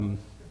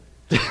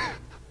It's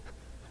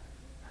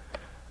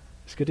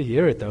good to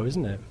hear it, though,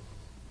 isn't it?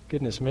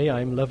 Goodness me,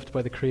 I'm loved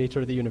by the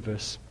Creator of the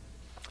universe.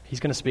 He's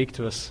going to speak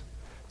to us.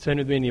 Turn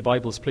with me in your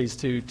Bibles, please,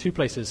 to two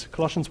places.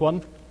 Colossians 1.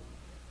 I'm going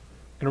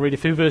to read a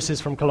few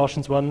verses from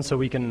Colossians 1 so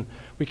we can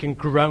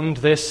ground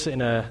this in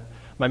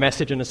my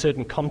message in a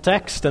certain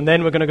context. And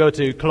then we're going to go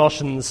to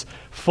Colossians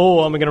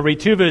 4, and we're going to read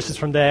two verses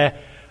from there.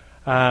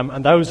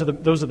 And those are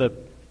the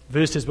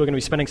verses we're going to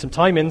be spending some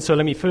time in. So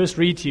let me first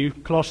read to you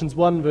Colossians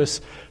 1,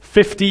 verse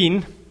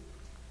 15.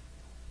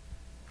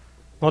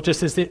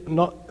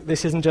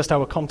 This isn't just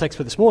our context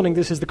for this morning.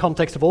 This is the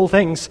context of all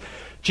things.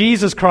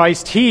 Jesus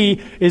Christ, He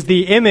is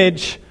the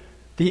image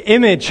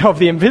of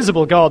the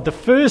invisible God, the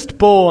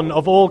firstborn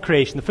of all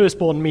creation. The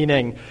firstborn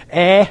meaning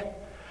heir.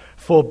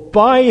 For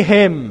by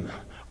Him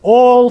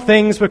all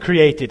things were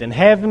created, in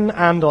heaven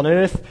and on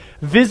earth,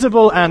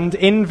 visible and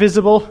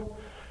invisible,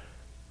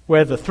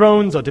 whether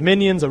thrones or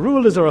dominions or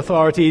rulers or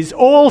authorities.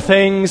 All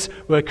things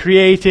were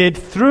created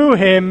through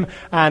Him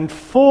and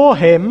for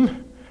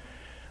Him.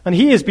 And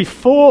He is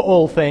before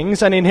all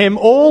things, and in Him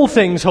all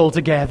things hold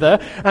together.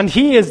 And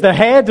He is the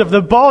head of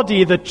the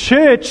body, the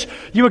church.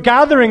 You are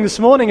gathering this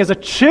morning as a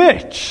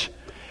church.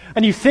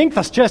 And you think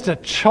that's just a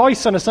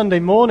choice on a Sunday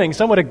morning,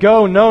 somewhere to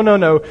go.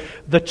 No.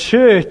 The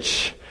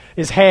church,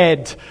 His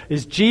head,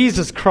 is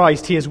Jesus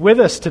Christ. He is with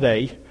us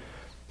today.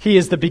 He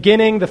is the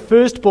beginning, the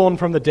firstborn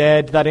from the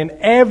dead, that in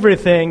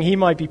everything He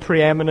might be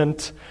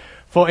preeminent.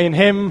 For in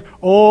Him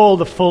all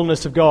the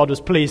fullness of God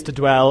was pleased to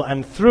dwell,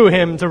 and through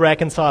Him to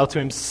reconcile to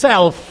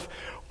Himself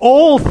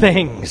all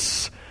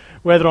things,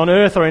 whether on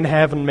earth or in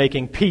heaven,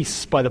 making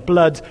peace by the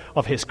blood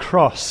of His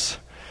cross.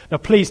 Now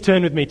please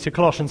turn with me to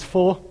Colossians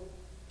 4,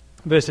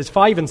 verses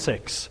 5 and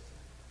 6.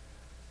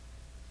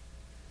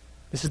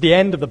 This is the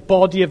end of the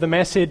body of the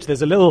message.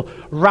 There's a little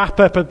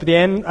wrap-up at the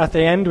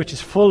end, which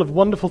is full of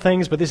wonderful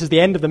things, but this is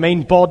the end of the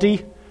main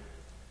body.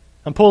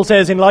 And Paul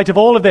says, in light of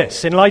all of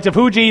this, in light of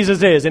who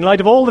Jesus is, in light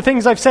of all the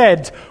things I've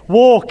said,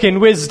 walk in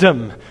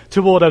wisdom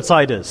toward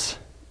outsiders,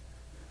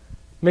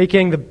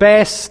 making the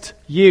best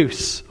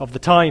use of the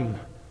time.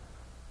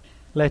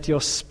 Let your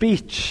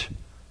speech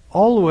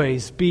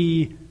always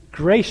be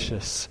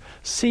gracious,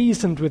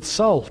 seasoned with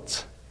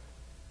salt,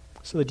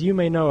 so that you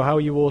may know how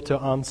you ought to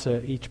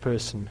answer each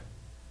person.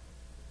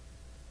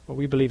 Well,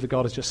 we believe that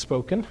God has just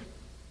spoken,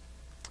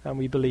 and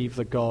we believe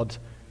that God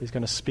is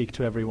going to speak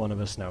to every one of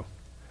us now.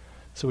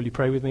 So will you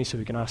pray with me so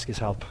we can ask His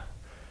help?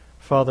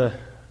 Father,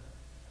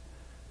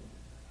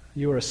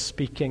 You are a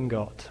speaking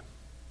God.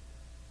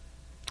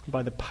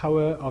 By the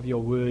power of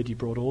Your word, You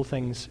brought all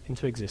things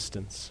into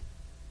existence.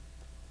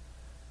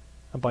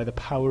 And by the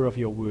power of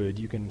Your word,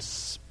 You can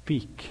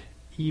speak,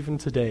 even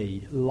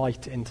today,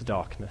 light into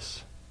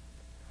darkness.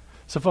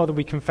 So, Father,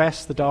 we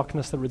confess the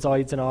darkness that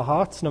resides in our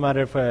hearts, no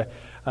matter if we're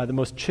the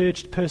most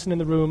churched person in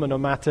the room, and no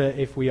matter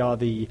if we are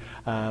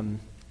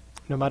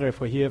no matter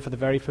if we're here for the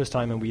very first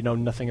time and we know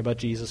nothing about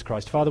Jesus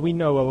Christ. Father, we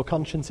know our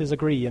consciences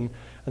agree and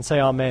say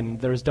amen.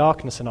 There is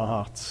darkness in our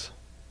hearts.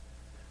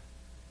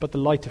 But the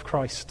light of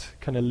Christ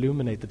can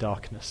illuminate the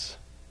darkness.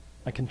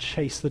 I can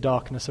chase the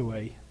darkness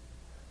away.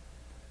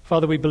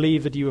 Father, we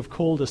believe that You have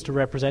called us to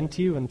represent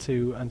You and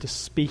to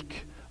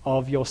speak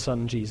of Your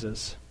Son,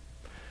 Jesus.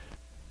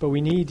 But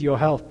we need Your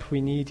help.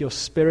 We need Your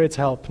Spirit's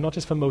help, not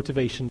just for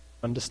motivation,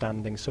 but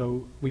understanding.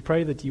 So we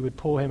pray that You would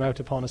pour Him out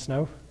upon us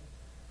now,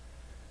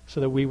 so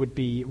that we would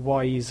be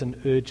wise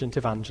and urgent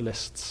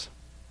evangelists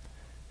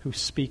who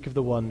speak of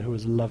the One who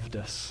has loved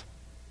us.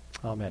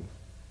 Amen.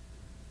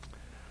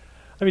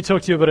 Let me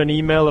talk to you about an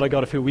email that I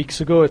got a few weeks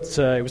ago. It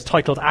was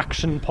titled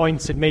Action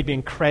Points. It made me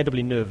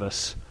incredibly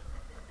nervous.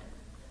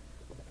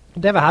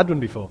 I'd never had one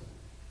before.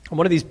 I'm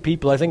one of these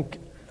people, I think,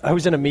 I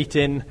was in a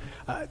meeting,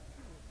 a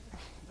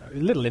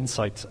little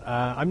insight.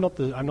 I'm not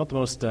the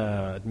most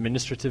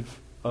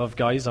administrative of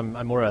guys.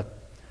 I'm more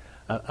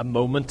a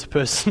moment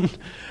person.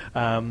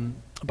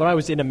 But I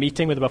was in a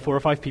meeting with about 4 or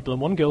 5 people, and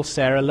one girl,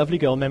 Sarah, a lovely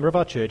girl, member of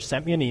our church,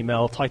 sent me an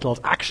email titled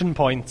Action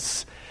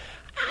Points.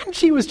 And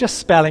she was just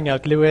spelling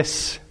out,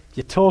 Lewis,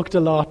 you talked a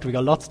lot, we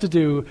got lots to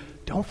do.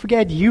 Don't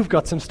forget, you've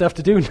got some stuff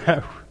to do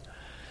now.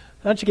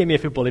 And she gave me a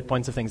few bullet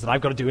points of things that I've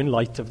got to do in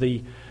light of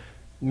the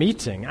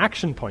meeting.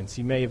 Action points.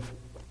 You may have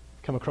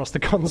come across the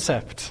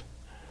concept.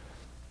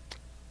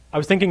 I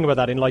was thinking about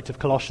that in light of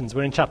Colossians.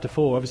 We're in chapter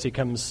 4, obviously it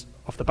comes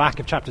off the back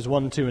of chapters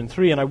 1, 2, and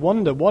 3, and I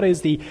wonder what are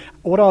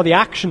the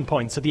action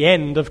points at the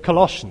end of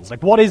Colossians?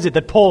 Like, what is it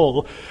that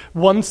Paul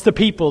wants the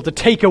people to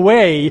take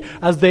away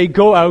as they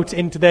go out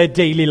into their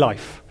daily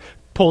life?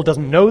 Paul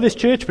doesn't know this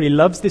church, but he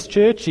loves this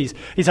church. He's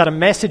had a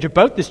message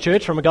about this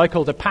church from a guy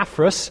called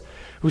Epaphras,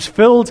 who's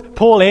filled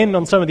Paul in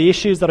on some of the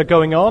issues that are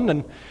going on,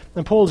 and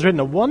Paul's written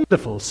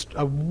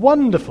a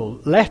wonderful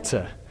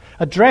letter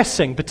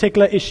addressing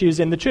particular issues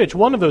in the church.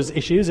 One of those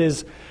issues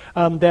is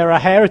there are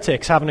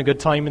heretics having a good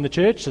time in the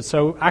church.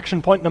 So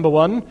action point number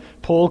 1,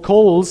 Paul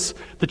calls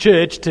the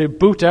church to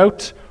boot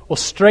out or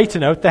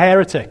straighten out the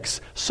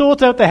heretics.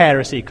 Sort out the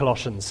heresy,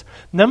 Colossians.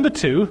 Number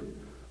 2,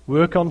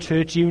 work on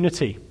church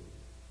unity.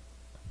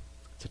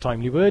 It's a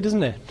timely word,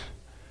 isn't it?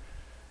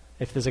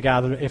 If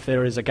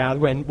there is a gather,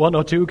 when one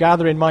or two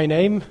gather in my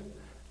name,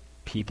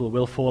 people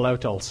will fall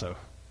out also.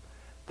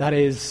 That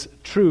is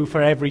true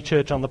for every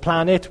church on the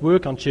planet.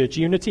 Work on church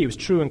unity. It was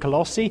true in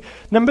Colossae.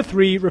 Number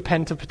 3,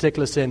 repent of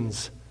particular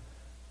sins.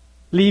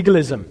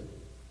 Legalism,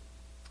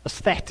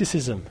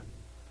 aestheticism,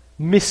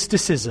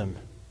 mysticism.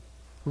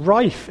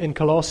 Rife in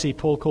Colossae,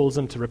 Paul calls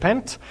them to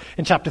repent.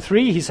 In chapter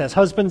 3, he says,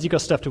 husbands, you've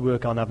got stuff to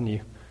work on, haven't you?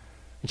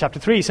 In chapter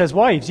 3, he says,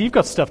 wives, you've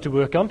got stuff to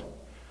work on.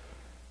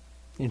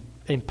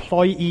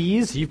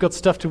 Employees, you've got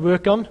stuff to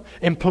work on.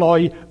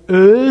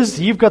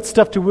 Employers, you've got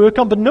stuff to work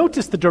on. But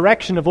notice the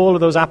direction of all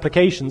of those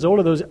applications, all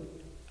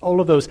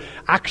of those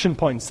action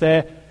points.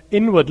 They're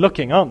inward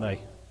looking, aren't they?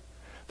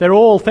 They're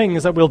all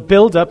things that will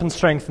build up and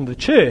strengthen the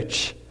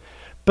church.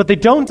 But they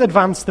don't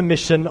advance the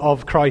mission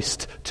of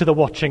Christ to the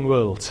watching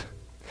world.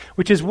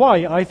 Which is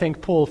why I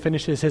think Paul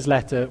finishes his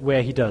letter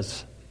where he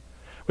does,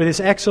 with this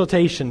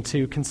exhortation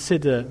to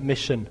consider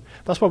mission.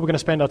 That's what we're going to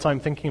spend our time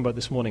thinking about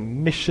this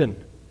morning,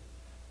 mission.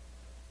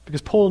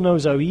 Because Paul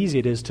knows how easy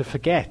it is to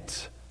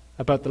forget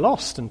about the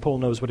lost, and Paul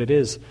knows what it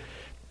is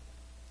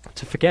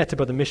to forget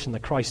about the mission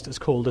that Christ has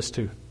called us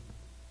to.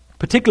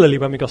 Particularly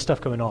when we've got stuff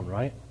going on,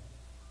 right?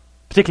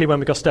 Particularly when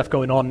we've got stuff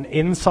going on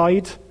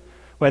inside,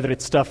 whether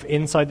it's stuff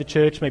inside the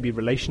church, maybe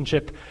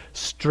relationship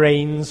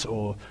strains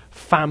or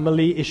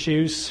family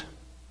issues,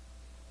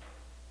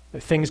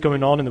 things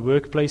going on in the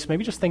workplace,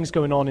 maybe just things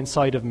going on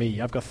inside of me.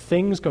 I've got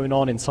things going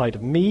on inside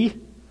of me,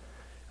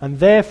 and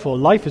therefore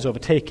life is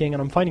overtaking,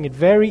 and I'm finding it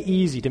very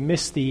easy to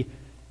miss the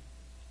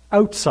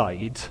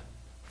outside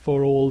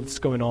for all that's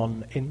going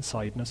on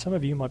inside. Now, some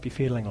of you might be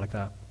feeling like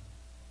that.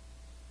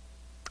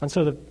 And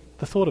so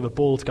the thought of a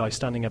bald guy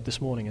standing up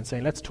this morning and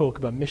saying, let's talk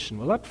about mission,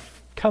 well,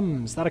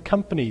 that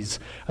accompanies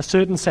a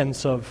certain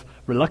sense of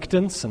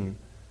reluctance and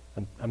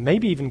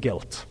maybe even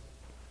guilt.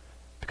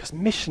 Because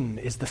mission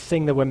is the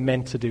thing that we're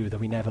meant to do that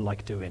we never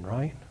like doing,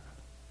 right?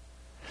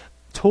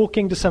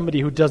 Talking to somebody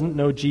who doesn't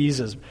know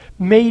Jesus,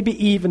 maybe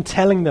even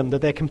telling them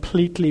that they're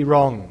completely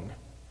wrong.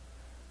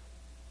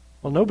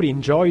 Well, nobody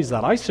enjoys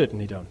that. I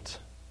certainly don't.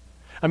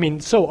 I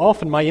mean, so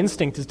often my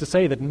instinct is to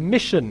say that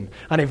mission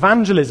and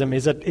evangelism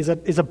is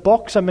a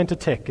box I'm meant to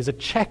tick, is a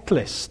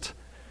checklist.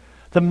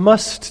 The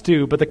must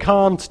do, but the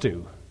can't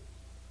do.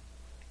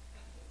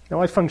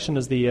 Now, I function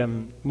as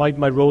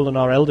my role in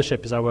our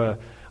eldership is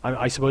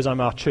I suppose I'm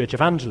our church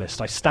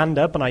evangelist. I stand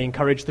up and I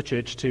encourage the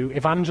church to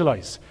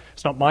evangelize.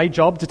 It's not my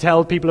job to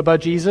tell people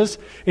about Jesus.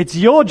 It's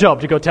your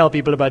job to go tell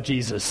people about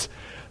Jesus.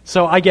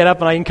 So I get up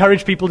and I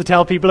encourage people to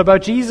tell people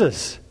about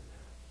Jesus.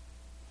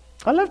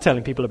 I love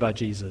telling people about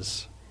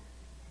Jesus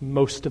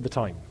most of the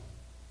time.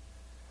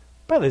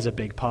 But there's a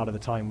big part of the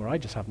time where I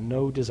just have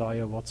no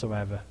desire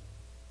whatsoever.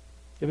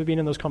 You ever been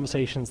in those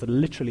conversations that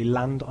literally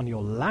land on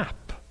your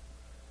lap,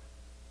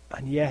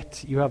 and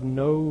yet you have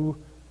no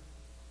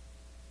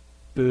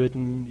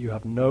burden, you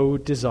have no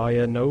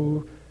desire,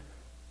 no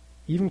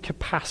even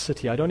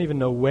capacity. I don't even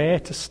know where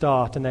to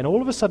start. And then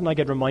all of a sudden I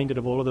get reminded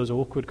of all of those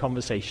awkward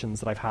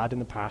conversations that I've had in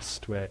the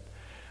past where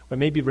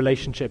maybe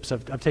relationships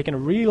have taken a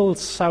real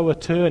sour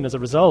turn as a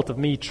result of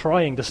me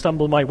trying to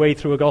stumble my way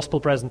through a gospel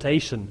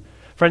presentation.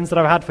 Friends that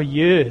I've had for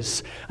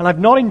years, and I've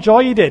not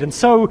enjoyed it. And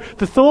so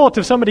the thought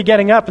of somebody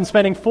getting up and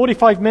spending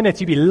 45 minutes,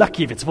 you'd be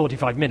lucky if it's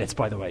 45 minutes,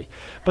 by the way,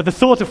 but the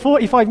thought of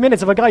 45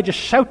 minutes of a guy just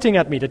shouting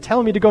at me to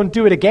tell me to go and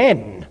do it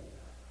again,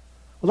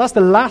 well, that's the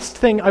last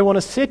thing I want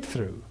to sit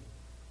through.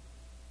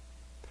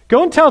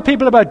 Go and tell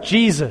people about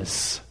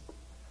Jesus.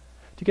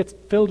 Do you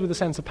get filled with a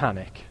sense of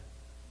panic?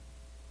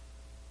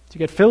 Do you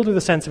get filled with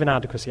a sense of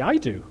inadequacy? I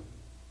do.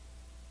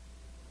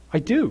 I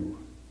do.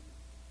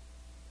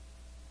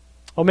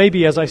 Or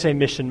maybe, as I say,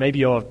 mission, maybe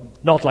you're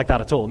not like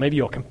that at all. Maybe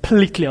you're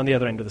completely on the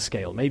other end of the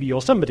scale. Maybe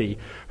you're somebody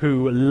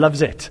who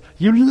loves it.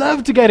 You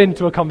love to get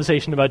into a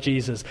conversation about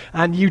Jesus,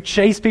 and you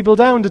chase people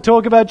down to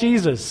talk about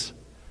Jesus.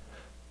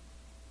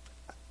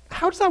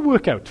 How does that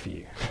work out for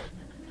you?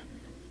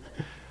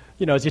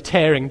 You know, as you're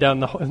tearing down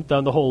the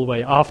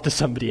hallway after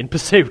somebody in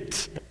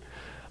pursuit.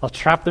 I'll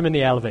trap them in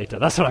the elevator.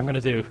 That's what I'm going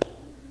to do.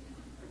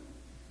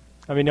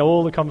 I mean,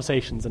 all the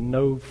conversations and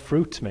no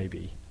fruit,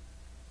 maybe.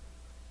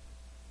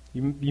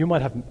 You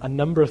might have a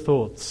number of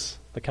thoughts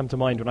that come to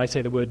mind when I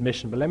say the word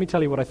mission, but let me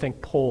tell you what I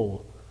think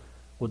Paul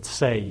would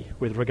say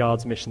with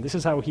regards to mission. This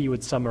is how he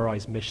would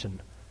summarize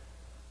mission.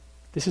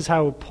 This is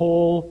how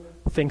Paul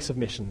thinks of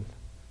mission.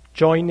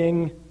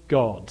 Joining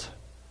God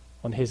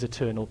on his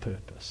eternal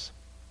purpose.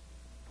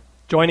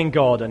 Joining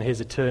God on his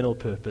eternal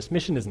purpose.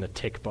 Mission isn't a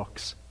tick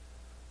box.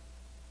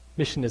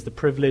 Mission is the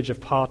privilege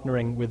of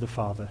partnering with the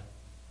Father.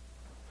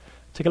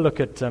 Take a look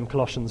at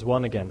Colossians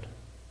 1 again.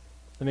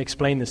 Let me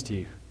explain this to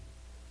you.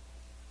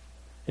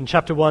 In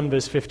chapter 1,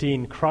 verse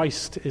 15,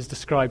 Christ is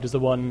described as the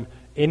one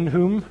in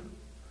whom,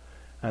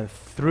 and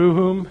through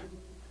whom,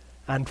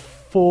 and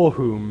for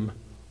whom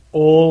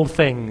all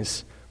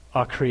things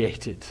are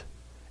created.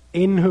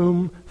 In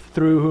whom,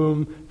 through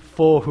whom,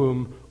 for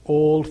whom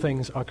all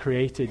things are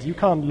created. You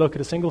can't look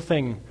at a single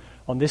thing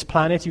on this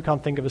planet, you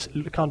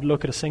can't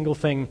look at a single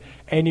thing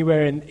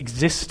anywhere in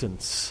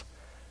existence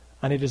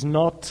and it is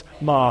not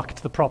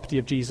marked the property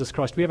of Jesus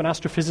Christ. We have an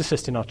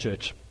astrophysicist in our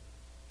church.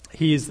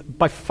 He is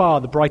by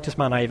far the brightest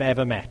man I have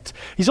ever met.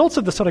 He's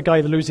also the sort of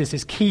guy that loses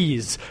his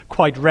keys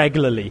quite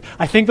regularly.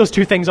 I think those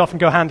two things often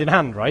go hand in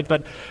hand, right?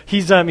 But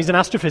he's an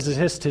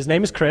astrophysicist. His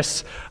name is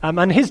Chris.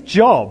 And his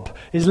job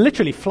is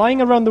literally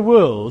flying around the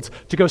world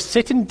to go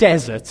sit in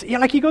deserts. Yeah,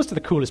 like he goes to the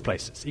coolest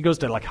places. He goes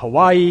to like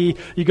Hawaii.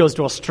 He goes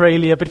to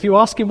Australia. But if you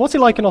ask him, what's it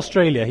like in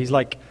Australia? He's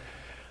like,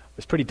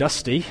 it's pretty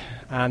dusty,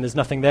 and there's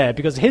nothing there,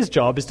 because his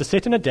job is to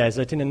sit in a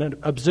desert in an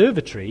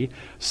observatory,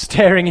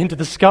 staring into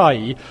the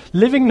sky,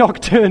 living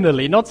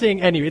nocturnally, not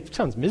seeing any... It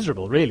sounds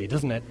miserable, really,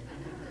 doesn't it?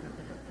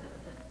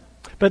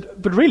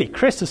 But really,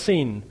 Chris's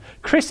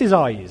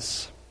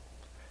eyes...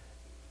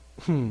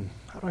 How do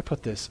I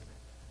put this?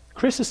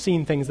 Chris has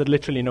seen things that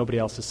literally nobody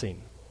else has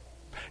seen.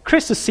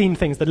 Chris has seen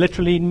things that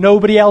literally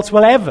nobody else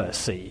will ever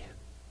see.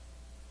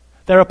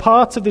 There are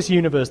parts of this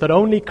universe that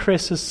only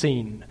Chris has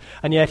seen,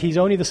 and yet he's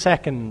only the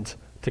second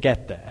to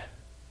get there.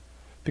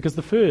 Because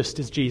the first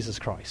is Jesus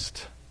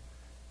Christ,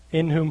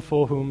 in whom,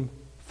 for whom,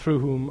 through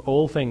whom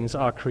all things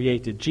are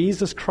created.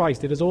 Jesus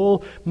Christ, it is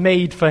all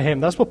made for him.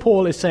 That's what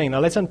Paul is saying. Now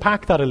let's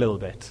unpack that a little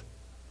bit.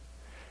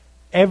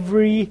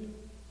 Every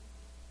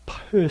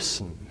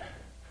person,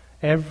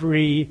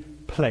 every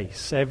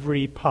place,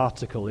 every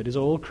particle, it is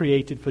all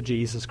created for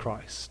Jesus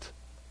Christ.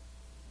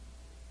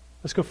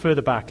 Let's go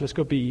further back. Let's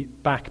go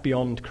back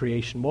beyond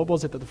creation. What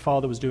was it that the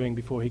Father was doing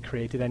before he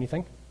created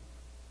anything?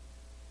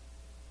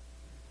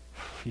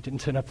 He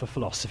didn't turn up for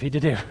philosophy,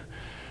 did he?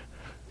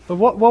 But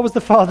what was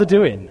the Father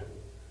doing?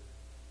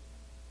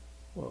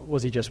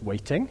 Was he just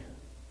waiting?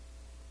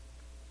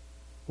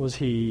 Was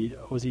he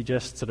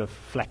just sort of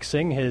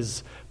flexing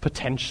his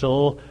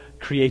potential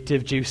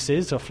creative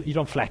juices? Or you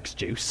don't flex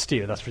juice, do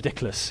you? That's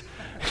ridiculous.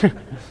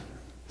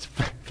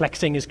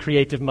 Flexing his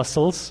creative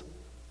muscles.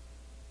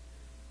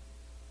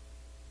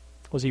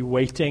 Was he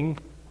waiting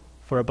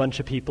for a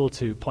bunch of people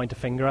to point a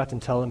finger at and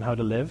tell him how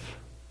to live?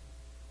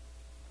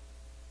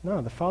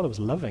 No, the Father was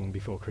loving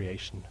before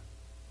creation.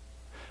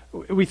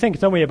 We think,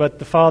 don't we, about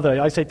the Father.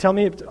 I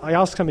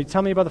ask somebody,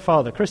 tell me about the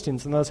Father,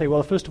 Christians, and they'll say,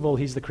 well, first of all,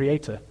 he's the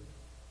creator.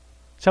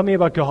 Tell me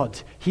about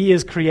God. He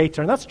is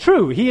creator. And that's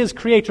true. He is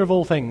creator of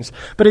all things.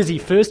 But is he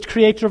first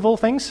creator of all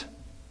things?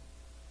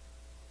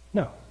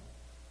 No.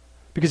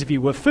 Because if he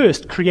were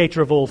first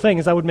creator of all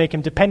things, that would make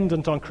him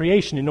dependent on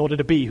creation in order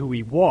to be who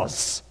he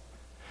was.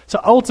 So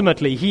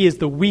ultimately, he is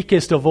the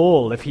weakest of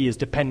all if he is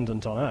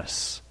dependent on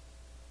us.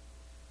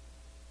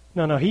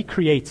 No, he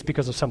creates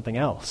because of something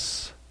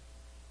else.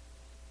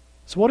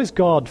 So what is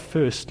God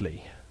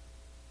firstly?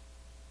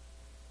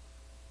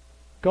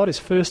 God is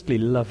firstly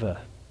lover.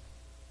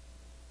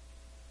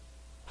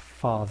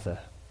 Father.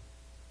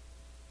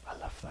 I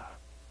love that.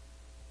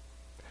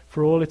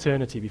 For all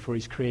eternity, before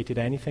he's created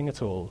anything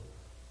at all,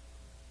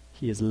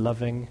 he is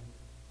loving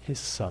his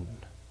Son.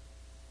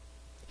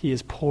 He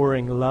is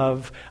pouring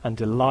love and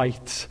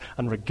delight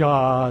and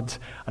regard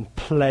and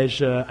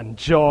pleasure and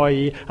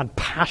joy and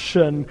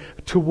passion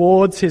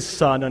towards his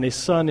Son, and his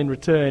Son in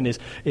return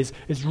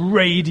is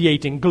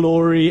radiating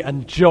glory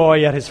and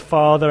joy at his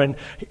Father, and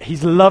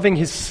he's loving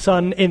his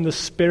Son in the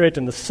Spirit,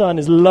 and the Son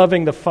is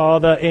loving the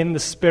Father in the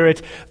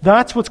Spirit.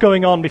 That's what's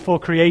going on before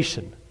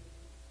creation.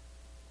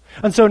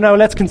 And so now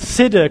let's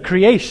consider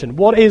creation.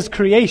 What is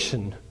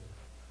creation?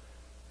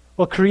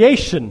 Well,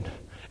 creation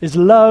is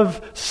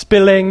love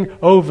spilling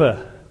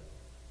over.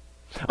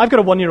 I've got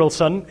a 1-year-old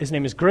son. His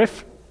name is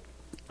Griff.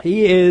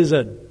 He is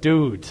a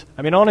dude.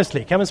 I mean,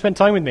 honestly, come and spend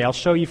time with me. I'll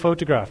show you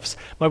photographs.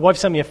 My wife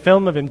sent me a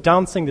film of him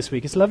dancing this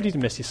week. It's lovely to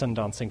miss your son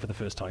dancing for the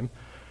first time.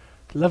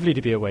 Lovely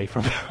to be away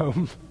from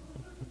home.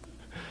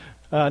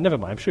 Never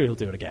mind, I'm sure he'll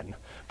do it again.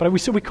 But we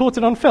caught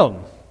it on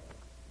film.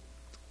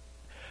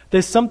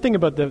 There's something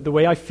about the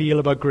way I feel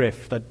about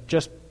Griff that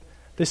just...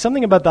 There's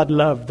something about that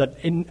love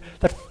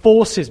that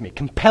forces me,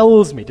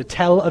 compels me to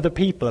tell other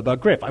people about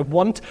Griff. I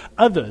want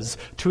others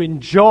to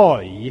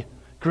enjoy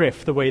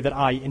Griff the way that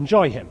I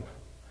enjoy him.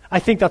 I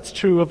think that's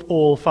true of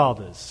all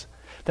fathers.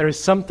 There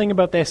is something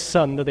about their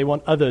son that they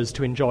want others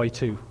to enjoy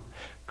too.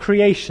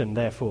 Creation,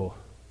 therefore.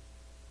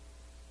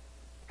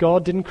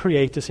 God didn't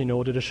create us in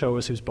order to show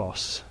us who's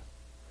boss.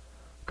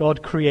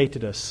 God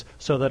created us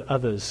so that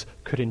others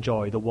could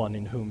enjoy the one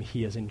in whom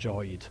he has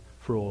enjoyed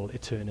for all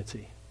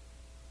eternity.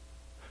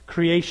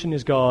 Creation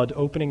is God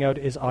opening out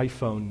his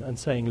iPhone and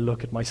saying,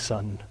 look at my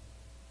Son.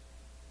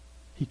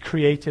 He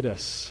created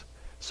us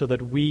so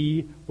that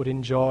we would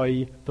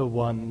enjoy the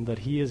one that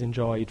he has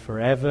enjoyed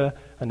forever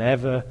and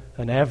ever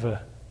and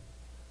ever.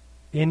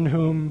 In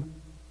whom,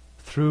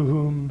 through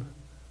whom,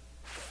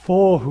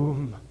 for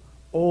whom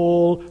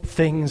all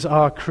things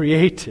are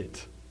created.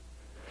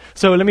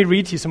 So let me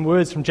read to you some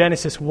words from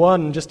Genesis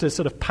 1 just to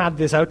sort of pad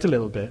this out a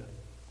little bit.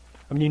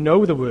 I mean, you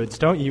know the words,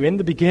 don't you? In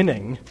the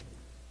beginning,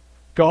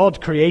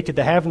 God created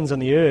the heavens and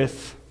the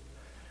earth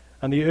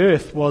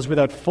was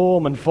without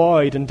form and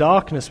void, and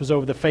darkness was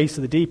over the face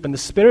of the deep, and the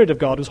Spirit of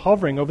God was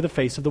hovering over the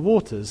face of the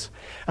waters.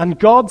 And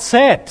God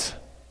said,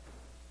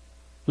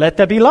 let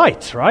there be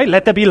light, right?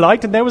 Let there be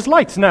light, and there was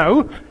light.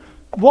 Now,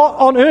 what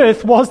on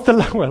earth was the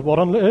light? Well, what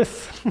on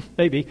earth?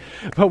 Maybe.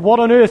 But what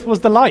on earth was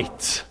the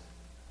light?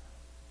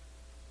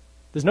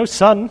 There's no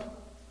sun.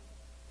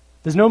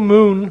 There's no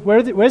moon.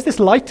 Where's this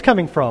light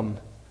coming from?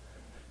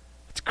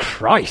 It's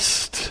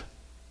Christ.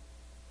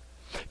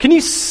 Can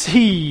you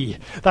see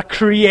that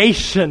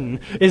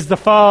creation is the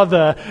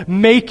Father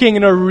making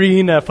an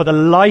arena for the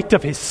light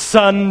of his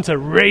Son to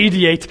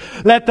radiate?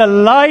 Let the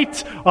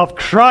light of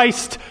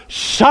Christ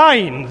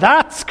shine.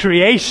 That's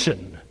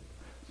creation.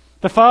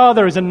 The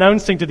Father is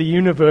announcing to the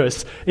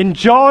universe,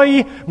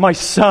 enjoy my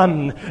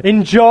Son.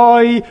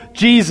 Enjoy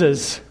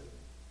Jesus.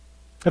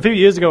 A few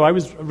years ago, I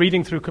was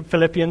reading through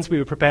Philippians. We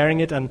were preparing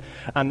it, and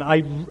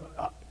I'm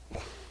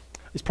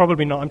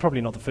probably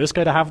not the first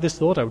guy to have this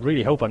thought. I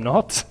really hope I'm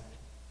not.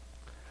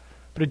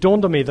 But it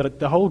dawned on me that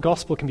the whole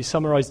gospel can be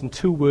summarized in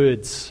 2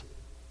 words.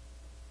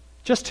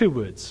 Just 2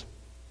 words.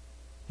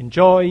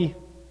 Enjoy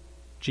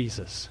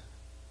Jesus.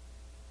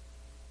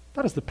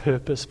 That is the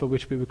purpose for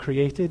which we were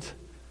created.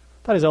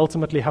 That is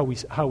ultimately how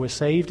we're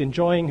saved,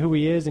 enjoying who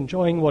he is,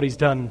 enjoying what he's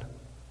done.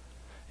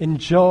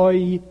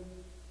 Enjoy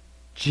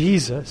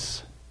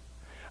Jesus.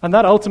 And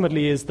that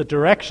ultimately is the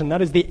direction,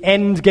 that is the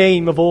end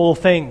game of all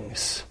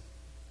things.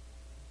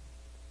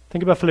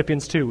 Think about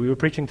Philippians 2. We were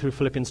preaching through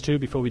Philippians 2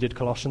 before we did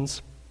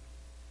Colossians.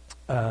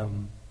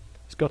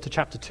 Let's go to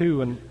chapter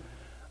 2, and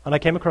I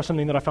came across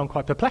something that I found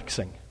quite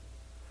perplexing.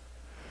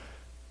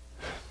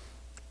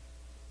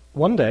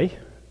 One day,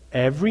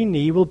 every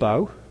knee will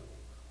bow,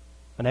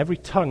 and every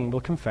tongue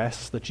will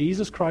confess that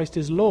Jesus Christ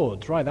is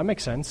Lord. Right, that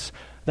makes sense.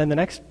 Then the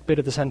next bit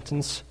of the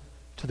sentence,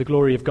 to the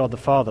glory of God the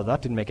Father,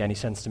 that didn't make any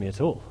sense to me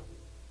at all.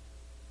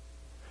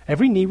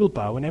 Every knee will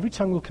bow, and every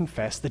tongue will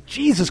confess that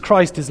Jesus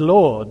Christ is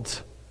Lord,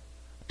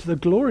 to the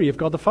glory of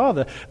God the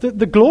Father.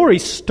 The glory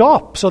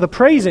stops, or the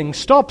praising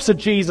stops at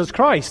Jesus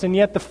Christ, and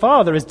yet the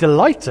Father is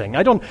delighting.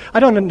 I don't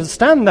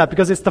understand that,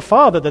 because it's the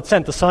Father that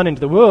sent the Son into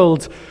the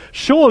world.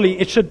 Surely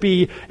it should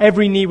be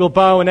every knee will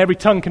bow and every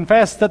tongue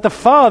confess that the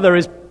Father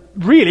is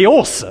really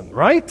awesome,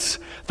 right?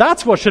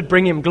 That's what should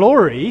bring him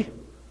glory.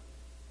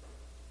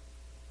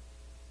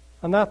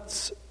 And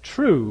that's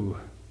true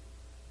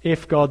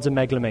if God's a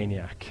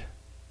megalomaniac.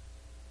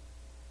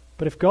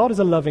 But if God is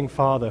a loving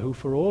Father who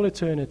for all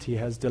eternity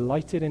has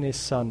delighted in his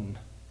Son,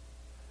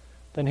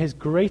 then his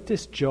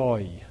greatest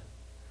joy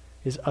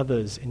is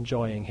others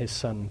enjoying his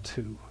Son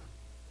too.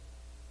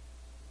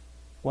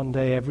 One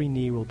day every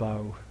knee will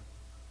bow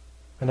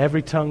and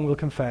every tongue will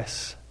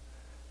confess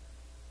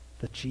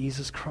that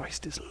Jesus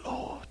Christ is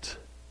Lord.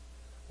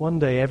 One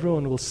day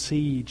everyone will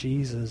see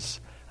Jesus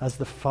as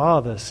the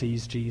Father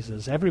sees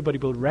Jesus. Everybody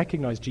will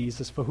recognize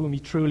Jesus for whom he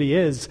truly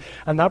is,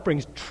 and that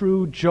brings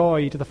true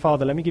joy to the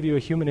Father. Let me give you a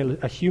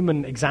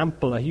human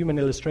example, a human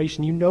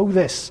illustration. You know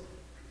this.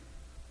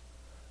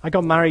 I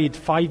got married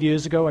 5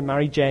 years ago. I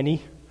married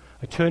Jenny.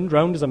 I turned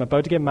round as I'm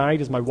about to get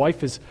married, as my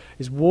wife is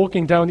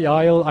walking down the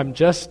aisle. I'm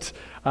just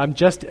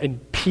in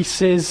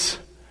pieces.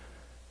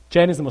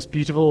 Jen is the most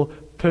beautiful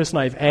person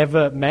I've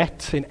ever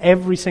met in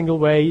every single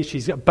way.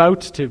 She's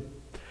about to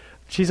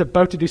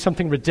do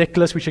something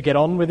ridiculous. We should get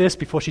on with this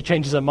before she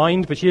changes her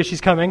mind. But here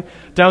she's coming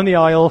down the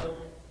aisle.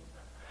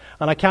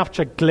 And I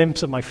capture a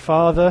glimpse of my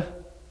Father,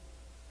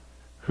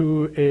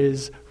 who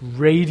is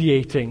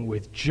radiating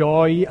with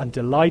joy and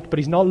delight. But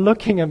he's not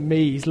looking at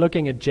me. He's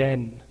looking at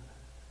Jen.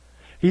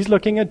 He's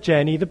looking at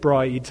Jenny, the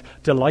bride,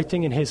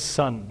 delighting in his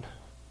Son.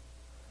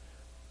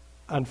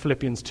 And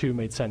Philippians 2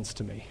 made sense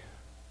to me.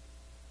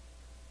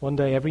 One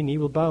day every knee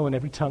will bow and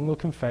every tongue will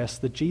confess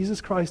that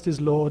Jesus Christ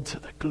is Lord, to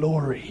the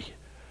glory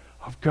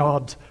of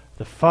God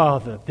the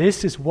Father.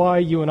 This is why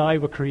you and I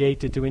were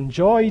created, to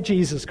enjoy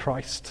Jesus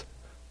Christ.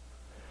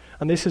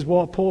 And this is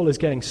what Paul is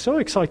getting so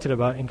excited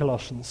about in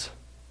Colossians.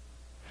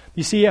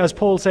 You see, as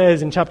Paul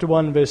says in chapter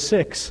 1, verse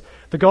 6,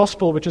 the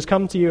gospel which has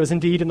come to you is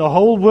indeed in the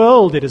whole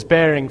world it is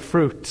bearing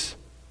fruit.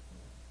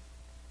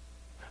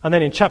 And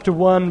then in chapter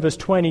 1, verse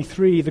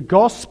 23, the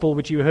gospel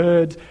which you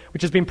heard,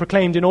 which has been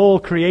proclaimed in all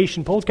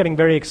creation, Paul's getting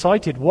very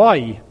excited.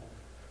 Why?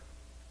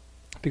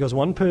 Because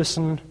one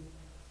person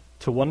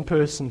to one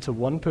person, to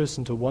one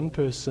person, to one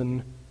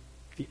person,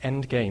 the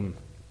end game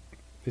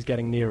is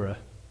getting nearer.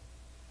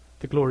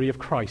 The glory of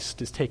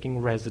Christ is taking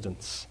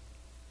residence.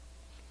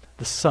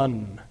 The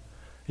Son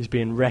is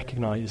being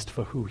recognized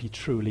for who he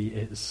truly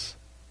is.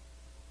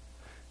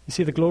 You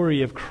see, the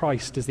glory of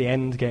Christ is the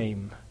end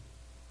game.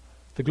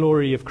 The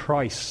glory of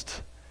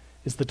Christ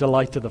is the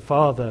delight of the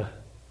Father.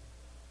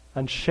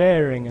 And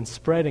sharing and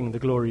spreading the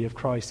glory of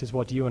Christ is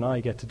what you and I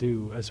get to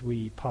do as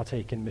we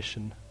partake in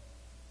mission.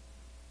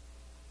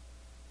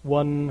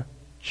 One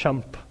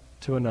chump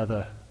to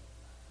another.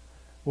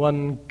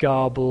 One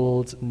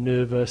garbled,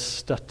 nervous,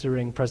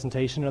 stuttering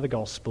presentation of the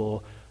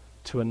gospel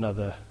to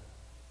another.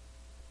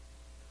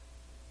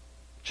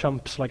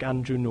 Chumps like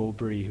Andrew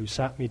Norbury, who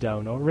sat me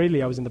down, or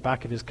really I was in the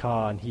back of his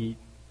car and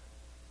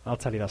I'll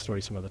tell you that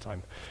story some other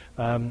time.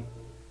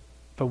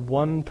 But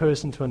one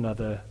person to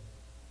another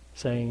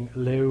saying,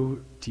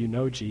 Lou, do you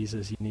know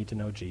Jesus? You need to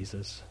know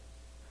Jesus.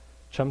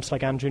 Chumps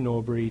like Andrew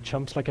Norbury,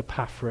 chumps like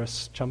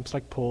Epaphras, chumps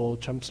like Paul,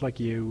 chumps like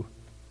you.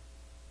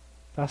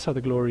 That's how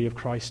the glory of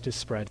Christ is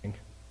spreading.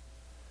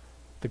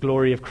 The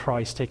glory of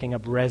Christ taking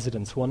up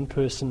residence, one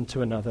person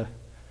to another.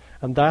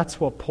 And that's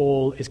what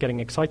Paul is getting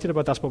excited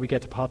about. That's what we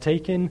get to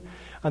partake in.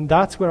 And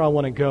that's where I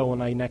want to go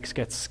when I next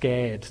get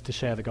scared to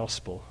share the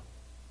gospel.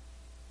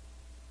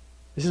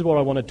 This is what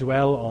I want to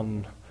dwell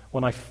on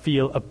when I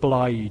feel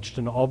obliged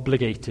and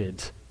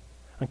obligated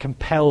and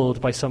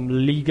compelled by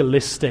some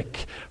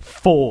legalistic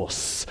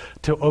force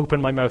to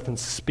open my mouth and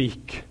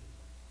speak.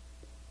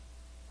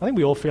 I think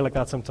we all feel like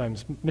that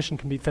sometimes. Mission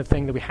can be the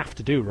thing that we have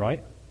to do,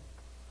 right?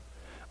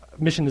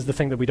 Mission is the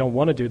thing that we don't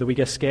want to do, that we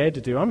get scared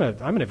to do. I'm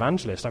an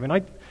evangelist. I mean,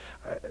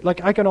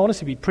 I can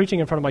honestly be preaching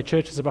in front of my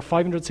church. There's about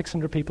 500,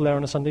 600 people there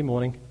on a Sunday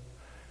morning.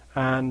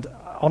 And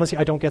honestly,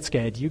 I don't get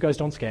scared. You guys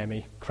don't scare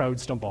me.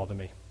 Crowds don't bother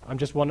me. I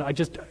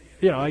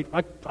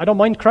don't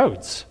mind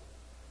crowds.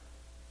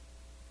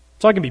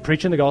 So I can be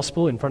preaching the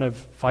gospel in front of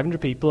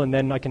 500 people, and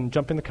then I can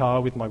jump in the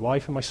car with my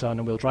wife and my son,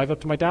 and we'll drive up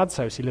to my dad's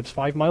house. He lives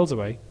 5 miles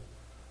away.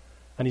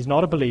 And he's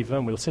not a believer,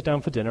 and we'll sit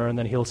down for dinner, and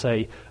then he'll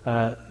say,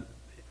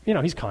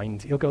 he's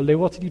kind. He'll go, Lou,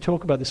 what did you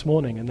talk about this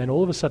morning? And then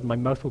all of a sudden my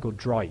mouth will go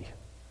dry.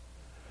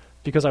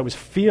 Because I was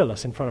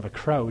fearless in front of a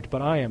crowd,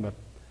 but I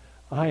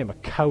am a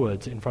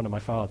coward in front of my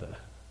Father.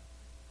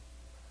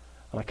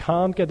 And I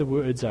can't get the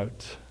words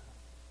out.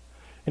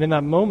 And in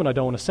that moment I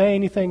don't want to say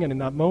anything, and in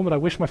that moment I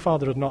wish my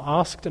Father had not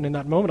asked, and in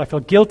that moment I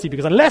feel guilty,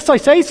 because unless I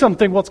say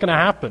something, what's going to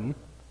happen?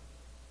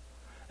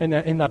 And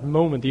in that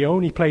moment, the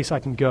only place I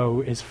can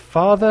go is,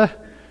 Father,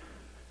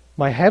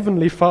 my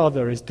heavenly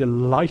Father is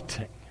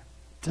delighting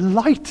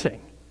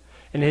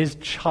in his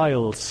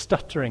child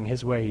stuttering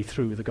his way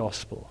through the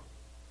gospel.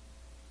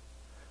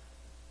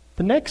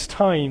 The next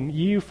time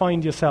you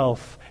find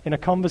yourself in a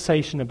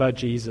conversation about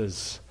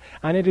Jesus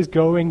and it is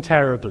going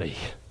terribly,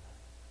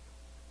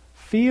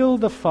 feel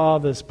the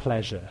Father's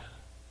pleasure.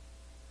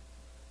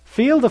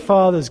 Feel the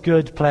Father's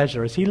good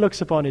pleasure as he looks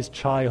upon his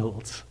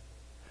child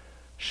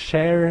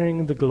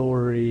sharing the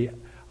glory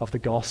of the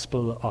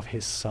gospel of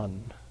his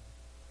Son,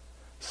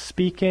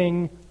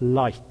 speaking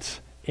light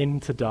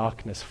into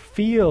darkness.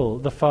 Feel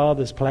the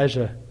Father's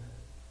pleasure.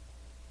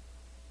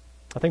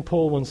 I think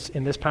Paul wants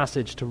in this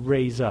passage to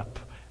raise up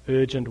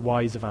urgent,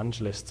 wise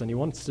evangelists, and he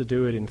wants to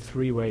do it in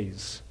 3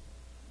 ways.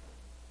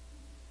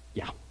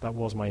 Yeah, that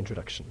was my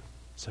introduction.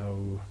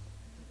 So,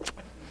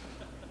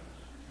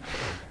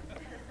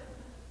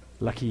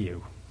 lucky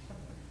you.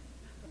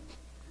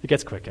 It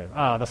gets quicker.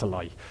 That's a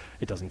lie.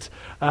 It doesn't.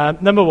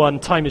 Number 1,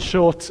 time is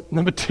short.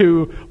 Number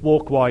 2,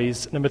 walk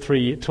wise. Number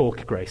 3,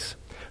 talk grace.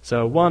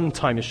 So 1,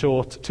 time is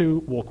short.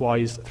 2, walk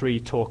wise. 3,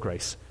 talk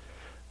grace.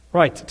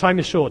 Right, time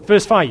is short.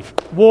 Verse 5,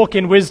 walk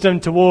in wisdom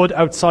toward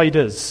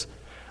outsiders,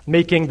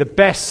 making the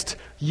best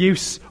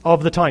use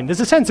of the time.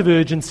 There's a sense of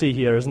urgency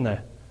here, isn't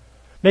there?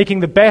 Making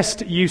the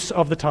best use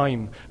of the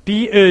time.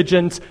 Be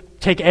urgent.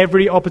 Take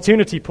every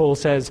opportunity, Paul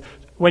says,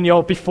 when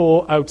you're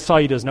before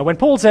outsiders. Now, when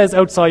Paul says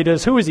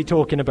outsiders, who is he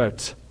talking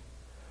about?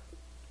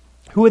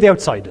 Who are the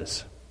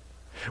outsiders?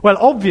 Well,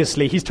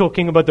 obviously, he's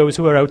talking about those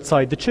who are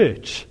outside the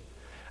church.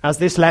 As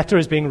this letter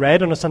is being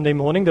read on a Sunday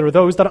morning, there are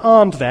those that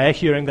aren't there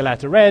hearing the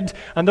letter read,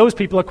 and those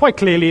people are quite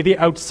clearly the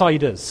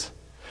outsiders.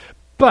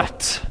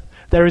 But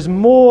there is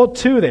more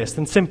to this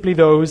than simply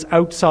those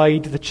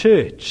outside the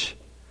church.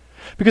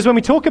 Because when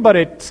we talk about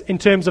it in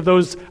terms of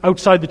those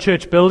outside the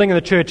church building and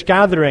the church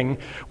gathering,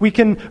 we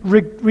can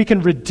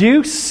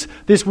reduce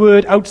this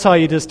word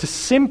outsiders to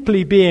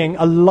simply being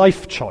a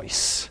life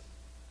choice.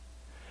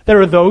 There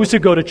are those who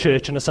go to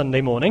church on a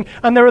Sunday morning,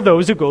 and there are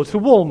those who go to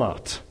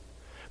Walmart.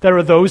 There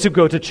are those who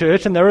go to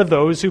church, and there are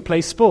those who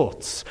play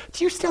sports.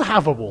 Do you still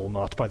have a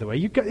Walmart, by the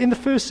way? In the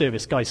first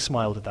service, guys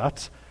smiled at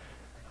that.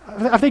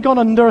 Have they gone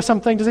under or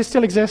something? Does it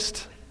still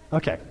exist?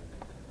 Okay.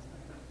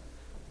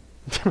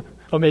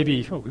 Or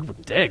maybe, we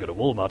wouldn't dare go to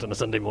Walmart on a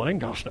Sunday morning.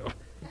 Gosh, no.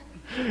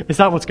 Is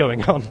that what's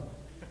going on?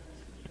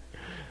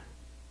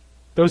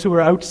 Those who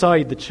are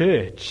outside the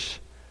church,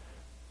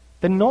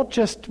 they're not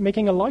just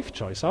making a life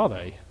choice, are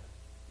they?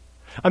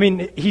 I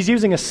mean, he's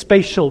using a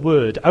spatial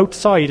word,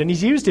 outside, and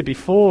he's used it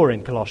before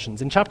in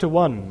Colossians. In chapter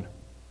 1,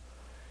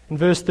 in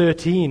verse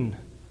 13,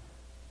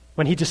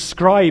 when he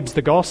describes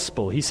the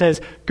gospel, he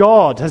says,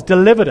 God has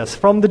delivered us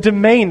from the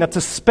domain, that's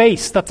a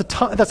space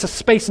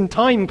and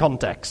time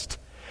context.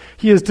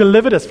 He has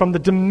delivered us from the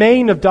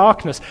domain of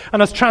darkness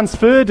and has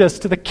transferred us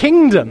to the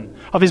kingdom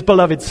of his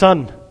beloved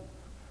Son.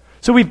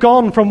 So we've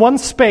gone from one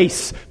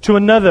space to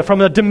another, from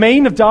a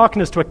domain of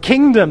darkness to a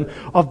kingdom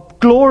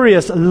of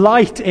glorious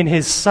light in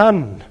his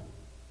Son.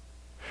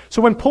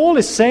 So when Paul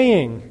is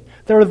saying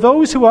there are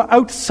those who are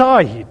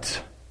outside,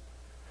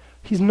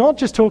 he's not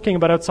just talking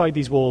about outside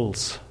these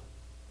walls.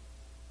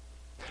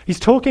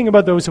 He's talking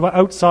about those who are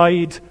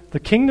outside the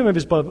kingdom of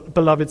his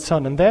beloved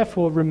Son and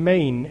therefore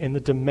remain in the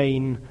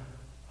domain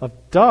of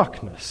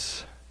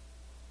darkness.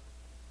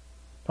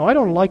 Now, I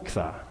don't like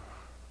that.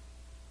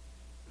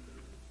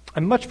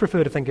 I much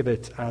prefer to think of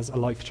it as a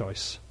life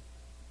choice.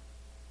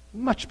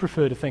 Much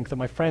prefer to think that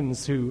my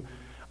friends who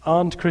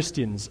aren't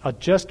Christians are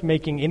just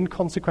making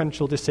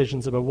inconsequential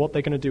decisions about what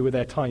they're going to do with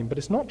their time. But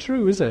it's not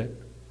true, is it?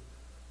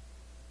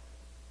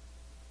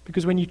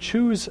 Because when you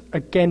choose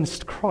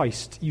against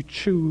Christ, you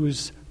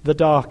choose the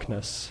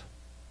darkness.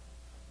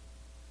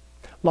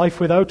 Life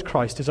without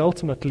Christ is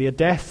ultimately a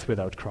death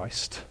without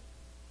Christ.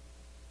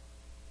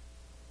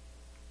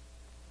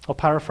 I'll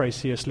paraphrase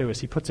C.S. Lewis.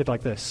 He puts it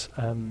like this.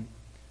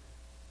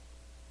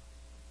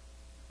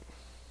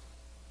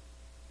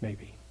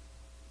 Maybe.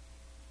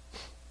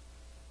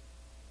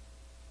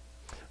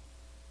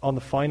 On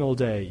the final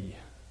day,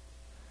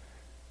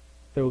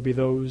 there will be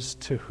those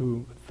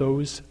who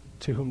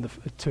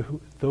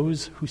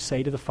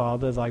say to the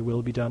Father, "Thy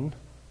will be done,"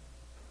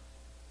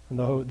 and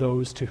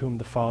those to whom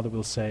the Father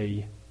will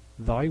say,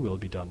 "Thy will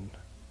be done."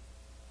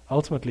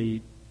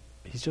 Ultimately,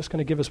 he's just going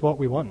to give us what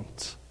we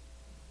want.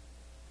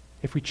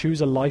 If we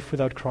choose a life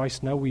without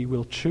Christ now, we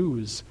will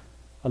choose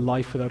a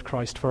life without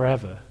Christ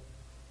forever.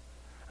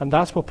 And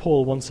that's what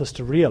Paul wants us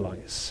to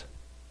realize.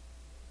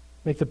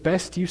 Make the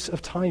best use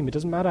of time. It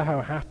doesn't matter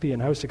how happy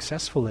and how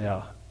successful they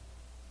are.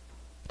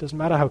 It doesn't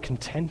matter how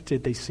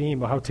contented they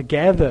seem or how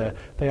together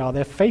they are.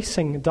 They're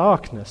facing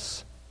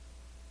darkness.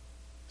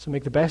 So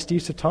make the best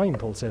use of time,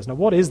 Paul says. Now,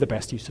 what is the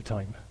best use of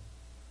time?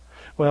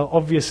 Well,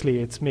 obviously,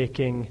 it's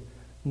making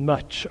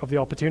much of the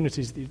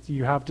opportunities that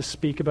you have to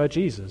speak about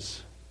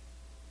Jesus.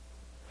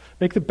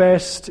 Make the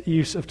best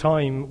use of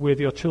time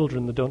with your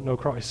children that don't know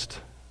Christ.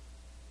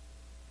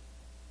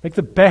 Make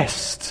the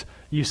best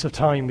use of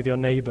time with your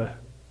neighbor.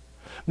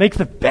 Make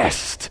the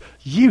best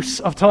use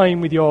of time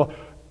with your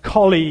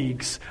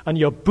colleagues and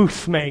your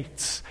booth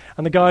mates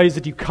and the guys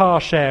that you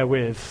car share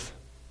with.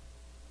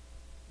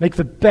 Make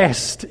the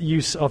best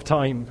use of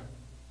time.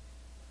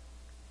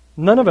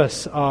 None of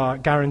us are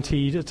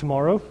guaranteed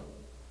tomorrow.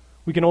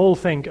 We can all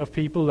think of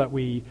people that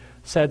we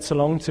said so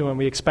long to and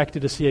we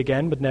expected to see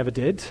again but never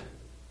did.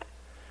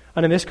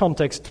 And in this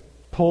context,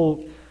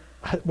 Paul's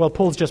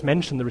just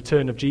mentioned the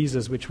return of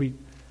Jesus, which we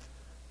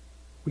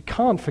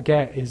can't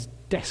forget is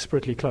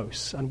desperately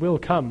close and will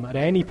come at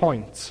any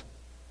point.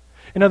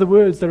 In other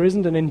words, there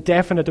isn't an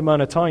indefinite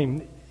amount of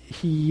time.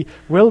 He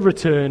will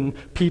return,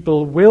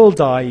 people will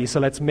die, so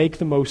let's make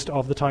the most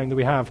of the time that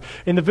we have.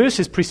 In the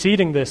verses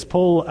preceding this,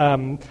 Paul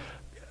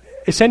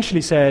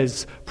essentially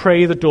says,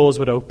 pray the doors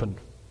would open.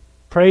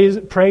 Pray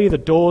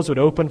the doors would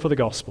open for the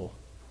gospel.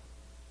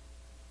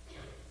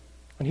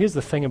 And here's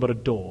the thing about a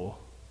door.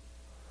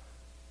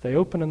 They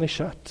open and they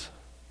shut.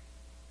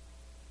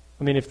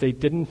 I mean, if they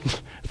didn't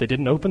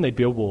open, they'd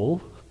be a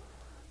wall.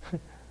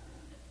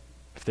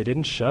 If they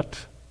didn't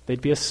shut,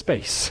 they'd be a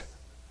space.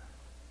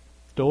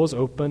 Doors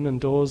open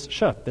and doors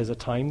shut. There's a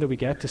time that we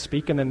get to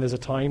speak, and then there's a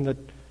time that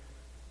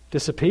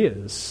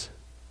disappears.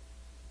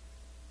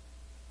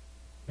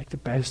 Make the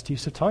best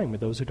use of time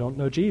with those who don't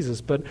know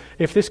Jesus. But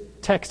if this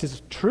text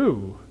is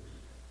true,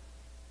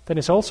 then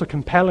it's also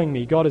compelling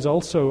me. God is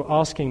also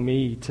asking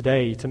me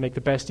today to make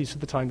the best use of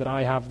the time that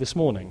I have this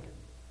morning.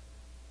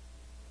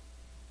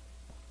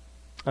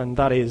 And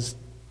that is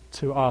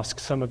to ask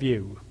some of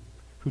you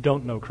who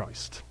don't know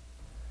Christ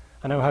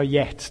and who are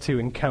yet to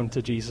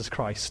encounter Jesus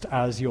Christ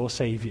as your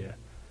Savior.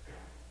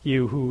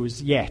 You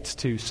who's yet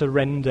to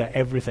surrender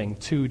everything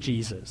to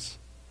Jesus.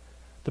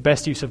 The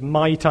best use of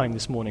my time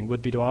this morning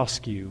would be to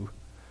ask you,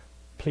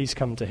 please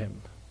come to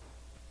him.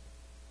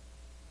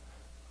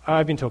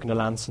 I've been talking to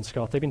Lance and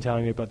Scott. They've been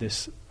telling me about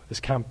this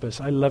campus.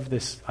 I love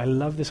this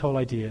whole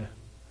idea.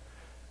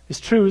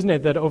 It's true, isn't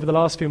it, that over the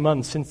last few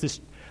months, since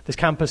this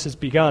campus has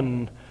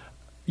begun,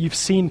 you've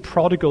seen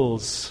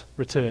prodigals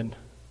return.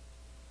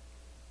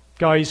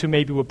 Guys who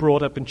maybe were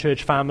brought up in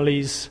church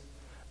families,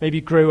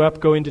 maybe grew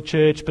up going to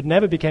church, but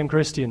never became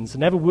Christians,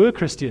 never were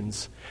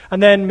Christians.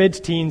 And then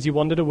mid-teens, you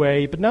wandered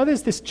away. But now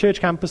there's this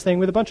church campus thing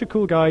with a bunch of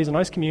cool guys, a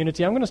nice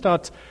community. I'm going to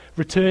start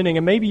returning,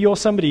 and maybe you're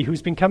somebody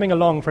who's been coming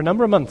along for a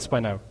number of months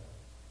by now.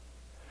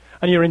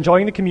 And you're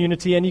enjoying the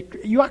community, and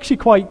you actually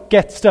quite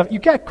get stuff. You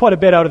get quite a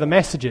bit out of the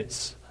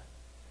messages.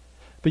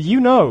 But you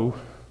know,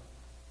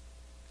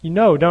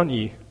 don't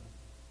you?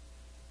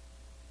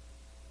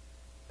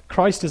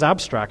 Christ is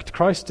abstract.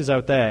 Christ is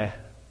out there.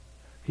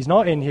 He's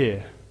not in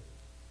here.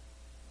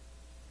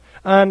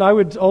 And I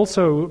would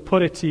also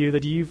put it to you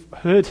that you've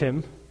heard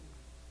him.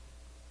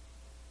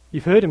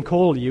 You've heard him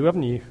call you,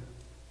 haven't you?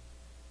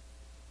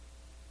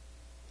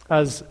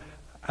 As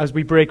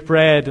we break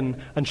bread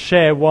and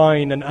share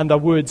wine and the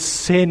word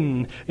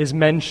sin is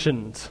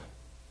mentioned,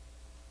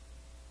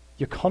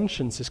 your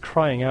conscience is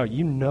crying out.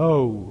 You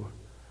know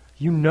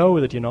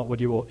that you're not what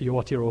you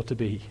ought to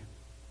be.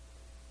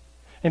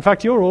 In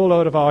fact, you're all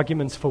out of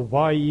arguments for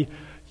why you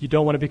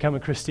don't want to become a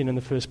Christian in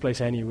the first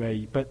place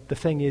anyway, but the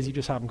thing is, you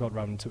just haven't got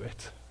round to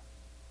it.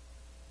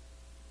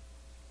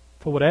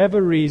 For whatever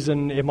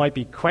reason, it might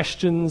be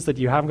questions that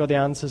you haven't got the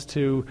answers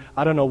to.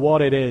 I don't know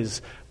what it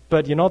is,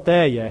 but you're not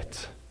there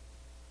yet.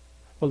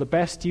 Well, the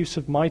best use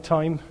of my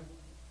time,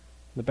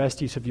 the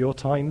best use of your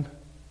time,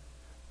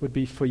 would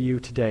be for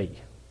you today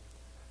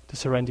to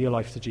surrender your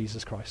life to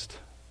Jesus Christ.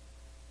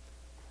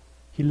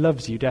 He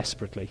loves you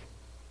desperately.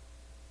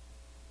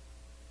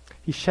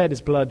 He shed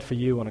his blood for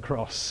you on a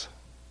cross.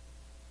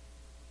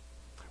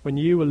 When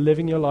you were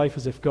living your life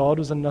as if God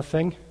was a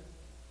nothing,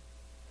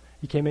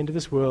 he came into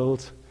this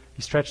world,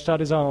 He stretched out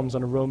his arms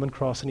on a Roman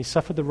cross and he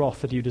suffered the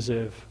wrath that you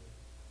deserve.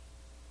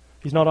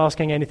 He's not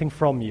asking anything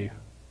from you.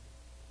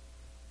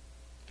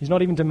 He's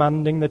not even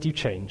demanding that you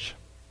change.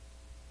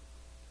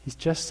 He's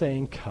just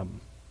saying,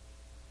 come.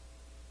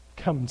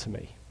 Come to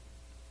me.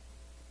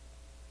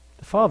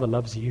 The Father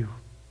loves you.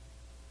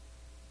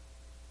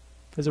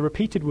 There's a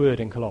repeated word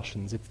in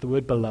Colossians. It's the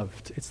word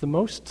beloved. It's the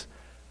most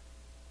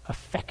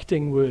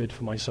affecting word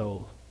for my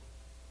soul.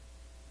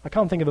 I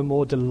can't think of a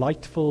more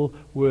delightful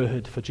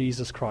word for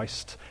Jesus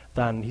Christ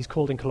than he's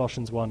called in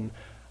Colossians 1,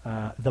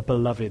 the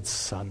beloved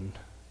Son.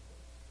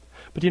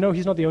 But you know,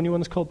 he's not the only one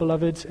that's called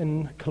beloved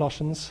in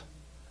Colossians.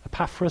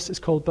 Epaphras is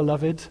called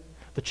beloved.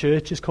 The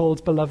church is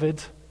called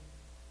beloved.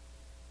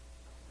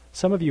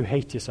 Some of you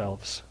hate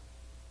yourselves.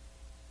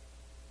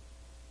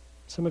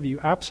 Some of you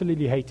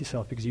absolutely hate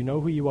yourself because you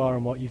know who you are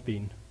and what you've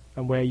been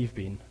and where you've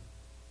been.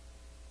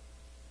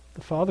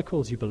 The Father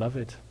calls you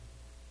beloved.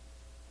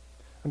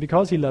 And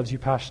because he loves you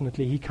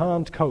passionately, he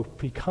can't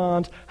cope. He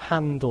can't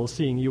handle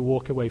seeing you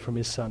walk away from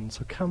his Son.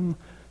 So come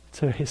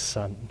to his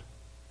Son.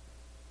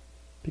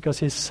 Because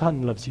his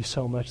Son loves you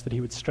so much that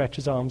he would stretch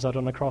his arms out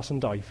on a cross and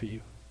die for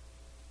you.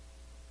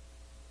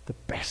 The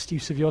best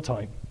use of your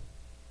time.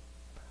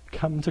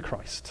 Come to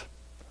Christ.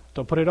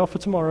 Don't put it off for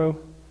tomorrow.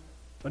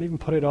 Don't even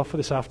put it off for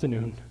this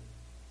afternoon.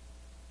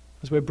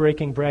 As we're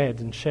breaking bread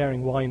and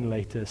sharing wine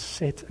later,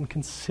 sit and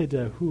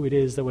consider who it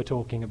is that we're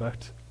talking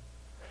about.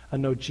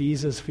 And know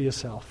Jesus for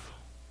yourself.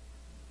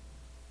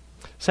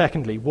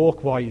 Secondly,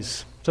 walk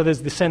wise. So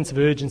there's this sense of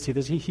urgency.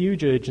 There's a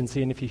huge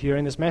urgency, and if you're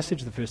hearing this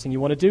message, the first thing you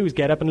want to do is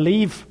get up and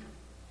leave.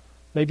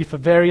 Maybe for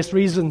various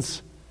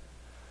reasons.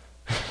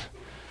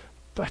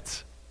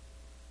 But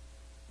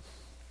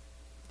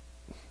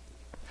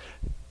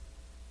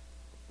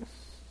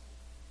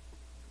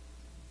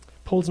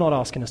Paul's not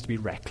asking us to be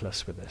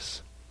reckless with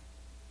this.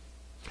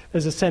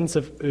 There's a sense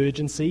of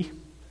urgency.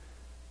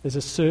 There's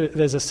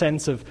a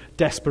sense of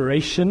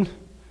desperation.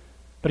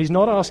 But he's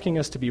not asking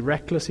us to be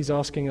reckless. He's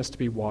asking us to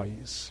be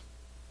wise,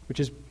 which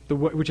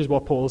is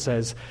what Paul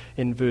says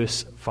in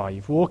verse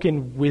 5. Walk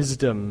in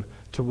wisdom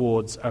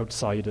towards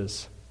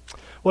outsiders.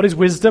 What is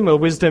wisdom? Well,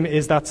 wisdom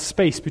is that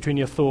space between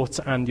your thoughts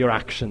and your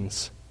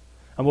actions.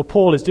 And what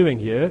Paul is doing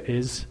here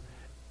is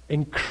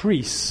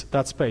increase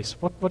that space.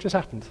 What just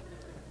happened?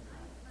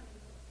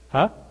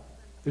 Huh?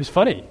 It was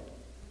funny.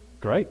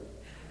 Great.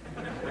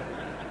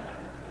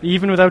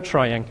 Even without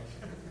trying.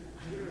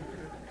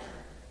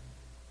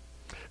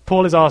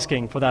 Paul is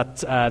asking for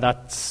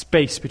that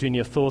space between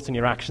your thoughts and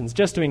your actions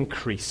just to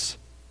increase.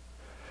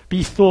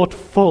 Be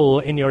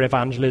thoughtful in your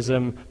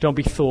evangelism. Don't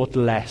be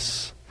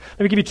thoughtless.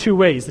 Let me give you two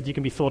ways that you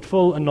can be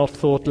thoughtful and not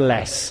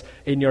thoughtless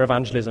in your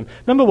evangelism.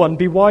 Number one,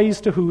 be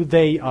wise to who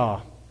they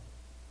are.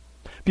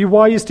 Be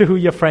wise to who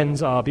your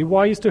friends are. Be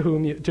wise to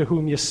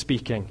whom you're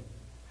speaking.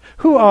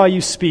 Who are you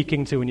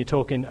speaking to when you're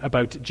talking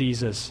about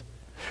Jesus?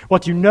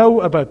 What do you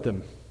know about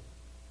them?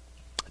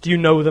 Do you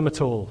know them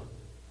at all?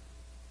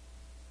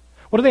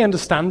 What do they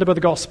understand about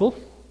the gospel?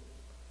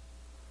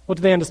 What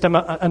do they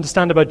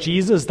understand about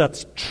Jesus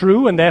that's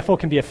true and therefore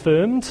can be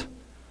affirmed?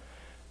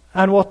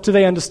 And what do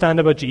they understand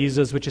about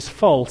Jesus which is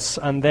false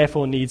and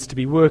therefore needs to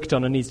be worked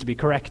on and needs to be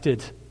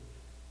corrected?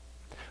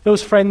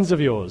 Those friends of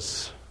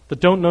yours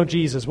that don't know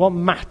Jesus, what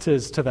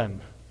matters to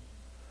them?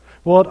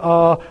 What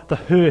are the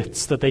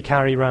hurts that they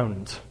carry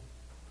around?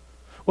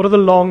 What are the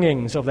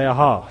longings of their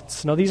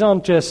hearts? Now, these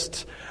aren't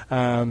just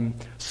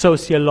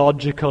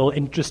sociological,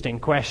 interesting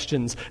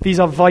questions. These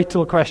are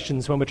vital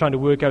questions when we're trying to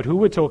work out who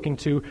we're talking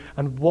to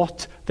and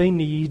what they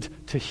need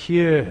to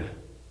hear.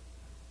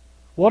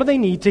 What do they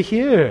need to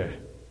hear?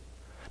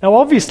 Now,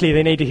 obviously,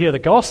 they need to hear the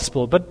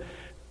gospel, but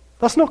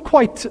that's not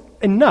quite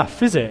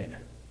enough, is it?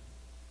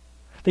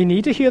 They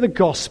need to hear the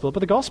gospel, but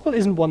the gospel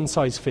isn't one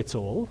size fits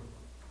all.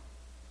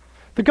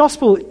 The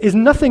gospel is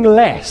nothing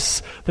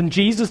less than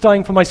Jesus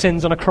dying for my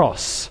sins on a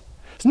cross.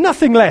 It's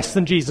nothing less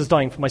than Jesus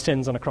dying for my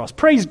sins on a cross.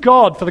 Praise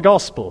God for the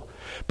gospel.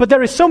 But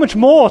there is so much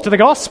more to the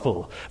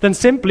gospel than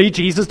simply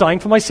Jesus dying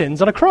for my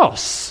sins on a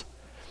cross.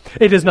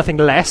 It is nothing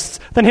less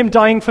than him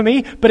dying for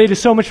me, but it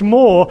is so much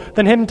more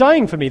than him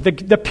dying for me.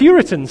 The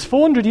Puritans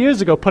 400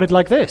 years ago put it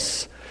like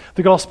this.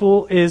 The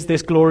gospel is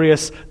this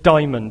glorious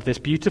diamond, this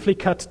beautifully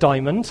cut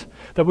diamond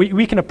that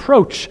we can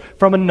approach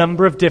from a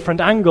number of different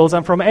angles,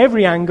 and from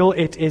every angle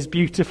it is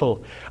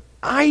beautiful.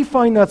 I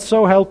find that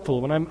so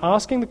helpful when I'm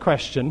asking the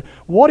question,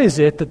 what is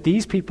it that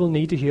these people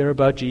need to hear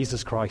about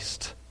Jesus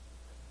Christ?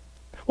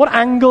 What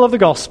angle of the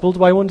gospel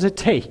do I want to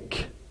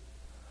take?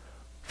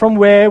 From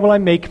where will I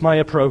make my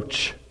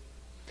approach?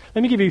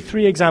 Let me give you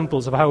 3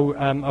 examples of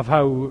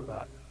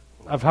how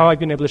I've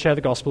been able to share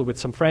the gospel with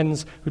some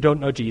friends who don't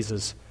know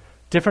Jesus.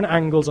 Different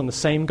angles on the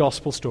same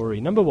gospel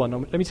story. Number 1,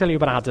 let me tell you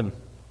about Adam.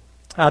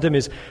 Adam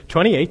is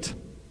 28.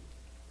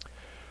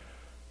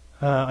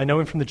 I know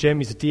him from the gym.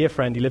 He's a dear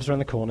friend. He lives around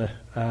the corner.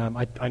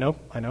 I know.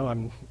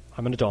 I'm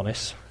an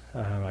Adonis.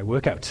 I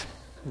work out.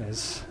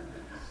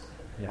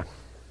 Yeah.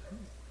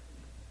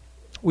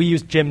 We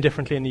use gym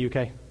differently in the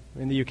UK.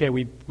 In the UK,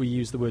 we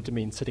use the word to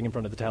mean sitting in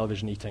front of the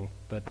television eating.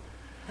 But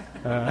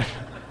I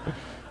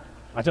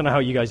don't know how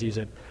you guys use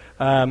it.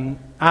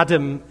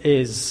 Adam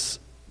is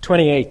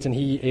 28, and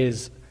he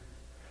is...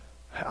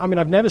 I've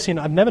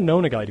never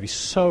known a guy to be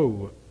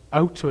so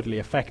outwardly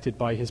affected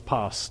by his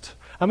past.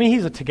 I mean,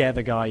 he's a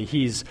together guy.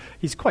 He's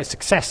quite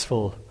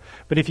successful.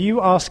 But if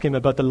you ask him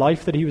about the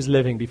life that he was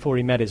living before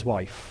he met his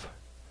wife,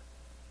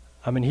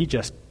 I mean, he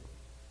just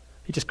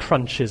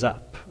crunches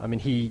up. I mean,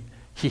 he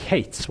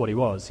hates what he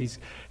was.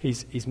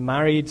 He's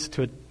married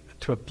to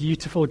a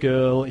beautiful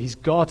girl. He's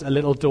got a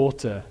little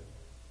daughter.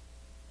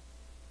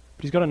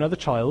 But he's got another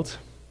child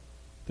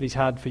that he's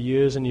had for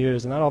years and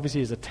years, and that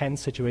obviously is a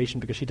tense situation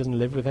because she doesn't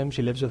live with him.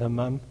 She lives with her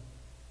mum.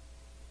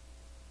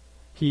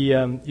 He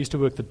used to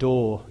work the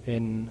door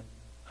in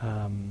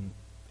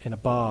a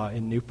bar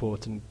in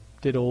Newport and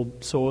did all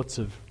sorts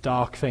of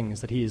dark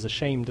things that he is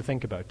ashamed to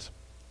think about.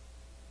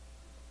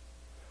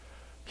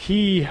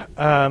 He's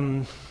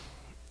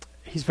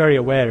very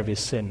aware of his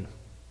sin,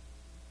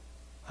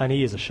 and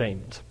he is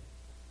ashamed.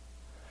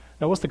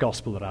 Now, what's the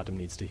gospel that Adam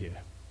needs to hear?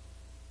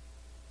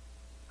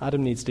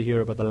 Adam needs to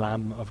hear about the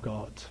Lamb of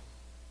God,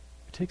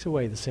 who takes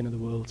away the sin of the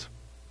world,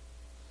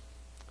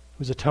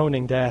 whose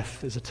atoning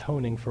death is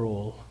atoning for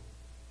all,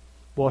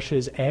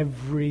 washes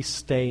every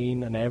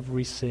stain and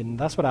every sin.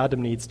 That's what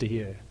Adam needs to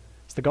hear.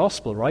 It's the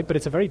gospel, right? But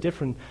it's a very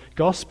different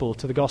gospel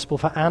to the gospel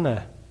for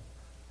Anna.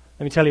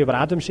 Let me tell you about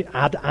Adam.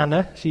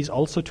 Anna, she's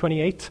also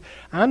 28.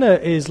 Anna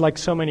is like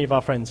so many of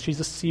our friends.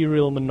 She's a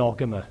serial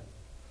monogamer.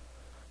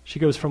 She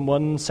goes from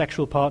one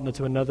sexual partner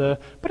to another,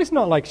 but it's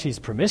not like she's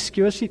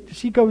promiscuous.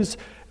 She goes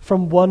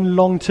from one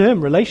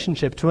long-term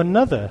relationship to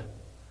another.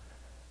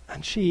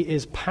 And she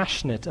is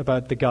passionate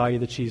about the guy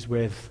that she's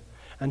with.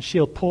 And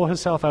she'll pour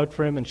herself out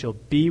for him, and she'll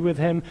be with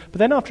him. But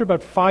then after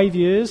about 5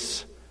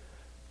 years,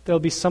 there'll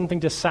be something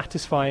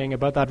dissatisfying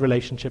about that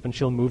relationship, and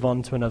she'll move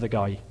on to another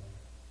guy.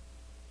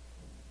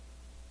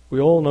 We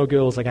all know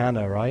girls like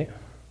Anna, right?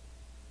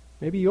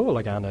 Maybe you're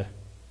like Anna.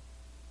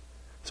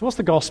 So what's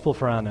the gospel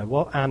for Anna?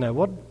 What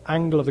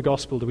angle of the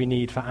gospel do we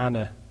need for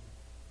Anna?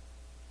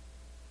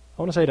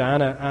 I want to say to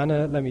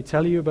Anna, let me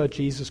tell you about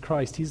Jesus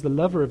Christ. He's the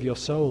lover of your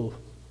soul.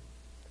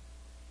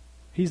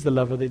 He's the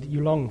lover that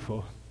you long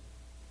for.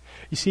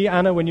 You see,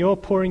 Anna, when you're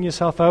pouring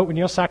yourself out, when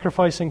you're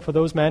sacrificing for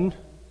those men,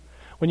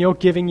 when you're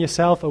giving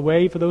yourself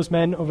away for those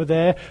men over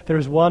there, there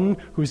is one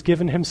who's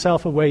given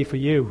himself away for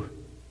you.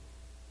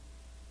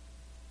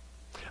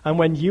 And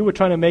when you were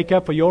trying to make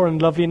up for your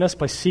unloveliness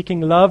by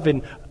seeking love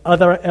in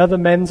other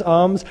men's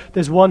arms,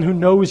 there's one who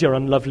knows your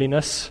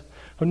unloveliness,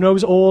 who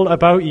knows all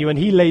about you, and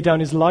he laid down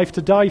his life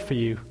to die for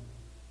you.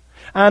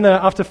 And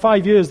after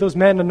 5 years, those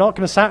men are not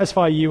going to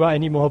satisfy you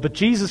anymore, but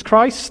Jesus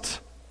Christ,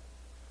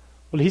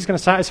 well, he's going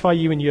to satisfy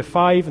you in year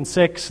 5 and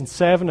 6 and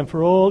 7 and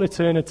for all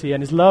eternity,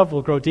 and his love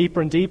will grow deeper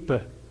and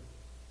deeper.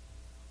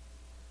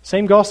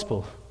 Same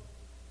gospel,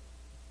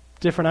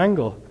 different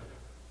angle.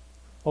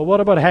 Or what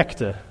about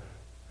Hector?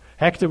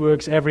 Hector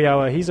works every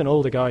hour. He's an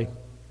older guy.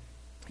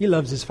 He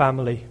loves his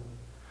family.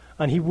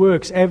 And he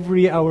works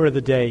every hour of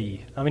the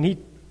day. I mean,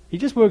 he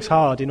just works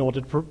hard in order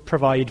to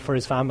provide for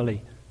his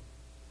family.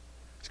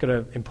 He's got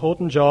an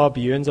important job.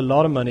 He earns a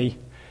lot of money.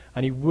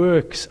 And he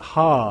works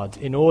hard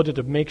in order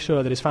to make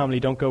sure that his family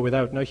don't go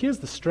without. Now, here's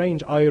the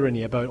strange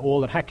irony about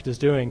all that Hector's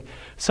doing.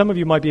 Some of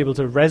you might be able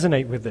to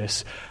resonate with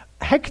this.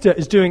 Hector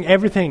is doing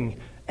everything.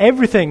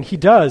 Everything he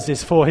does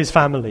is for his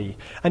family.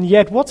 And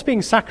yet, what's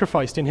being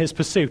sacrificed in his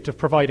pursuit of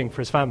providing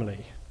for his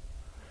family?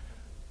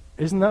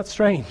 Isn't that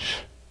strange?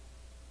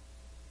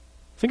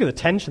 Think of the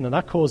tension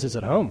that causes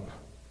at home.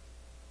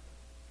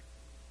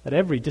 At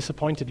every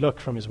disappointed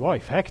look from his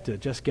wife, Hector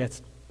just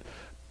gets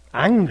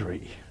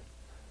angry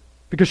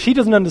because she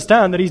doesn't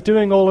understand that he's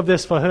doing all of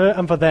this for her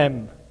and for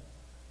them.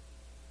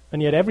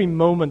 And yet every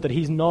moment that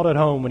he's not at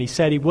home when he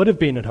said he would have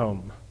been at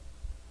home,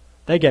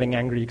 they're getting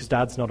angry because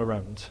Dad's not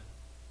around.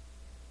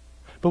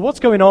 But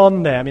what's going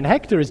on there? I mean,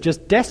 Hector is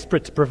just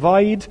desperate to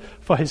provide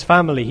for his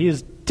family. He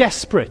is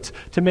desperate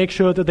to make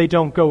sure that they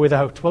don't go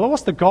without. Well,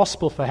 what's the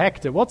gospel for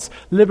Hector? What's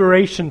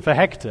liberation for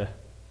Hector?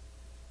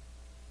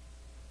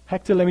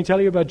 Hector, let me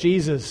tell you about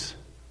Jesus,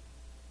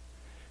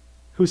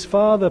 whose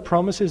father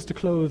promises to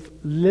clothe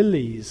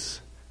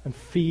lilies and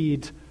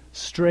feed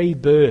stray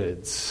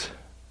birds.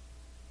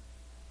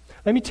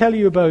 Let me tell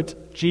you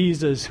about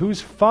Jesus,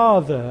 whose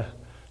father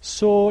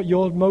saw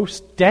your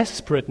most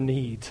desperate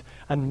need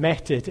and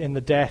met it in the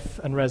death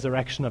and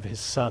resurrection of his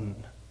Son.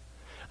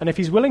 And if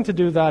he's willing to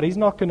do that, he's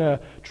not going to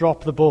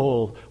drop the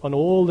ball on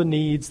all the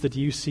needs that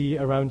you see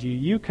around you.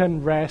 You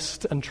can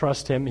rest and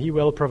trust him. He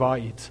will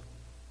provide.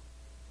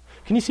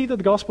 Can you see that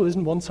the gospel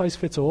isn't one size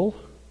fits all?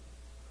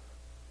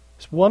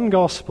 It's one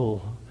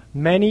gospel,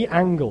 many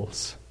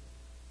angles.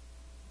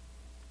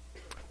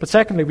 But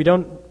secondly, we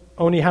don't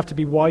only have to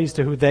be wise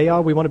to who they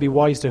are, we want to be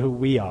wise to who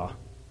we are.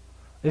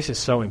 This is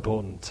so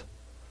important.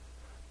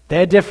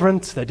 They're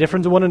different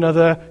to one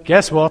another.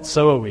 Guess what?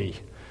 So are we.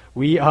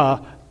 We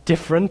are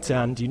different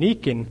and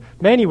unique in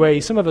many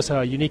ways. Some of us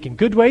are unique in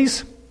good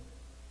ways,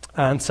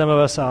 and some of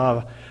us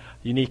are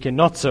unique in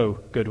not so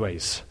good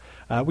ways.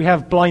 We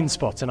have blind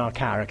spots in our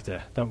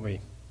character, don't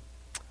we?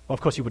 Well, of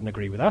course you wouldn't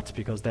agree with that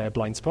because they're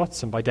blind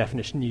spots and by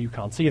definition you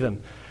can't see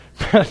them.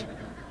 But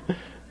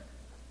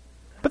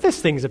there's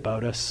things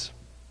about us.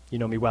 You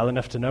know me well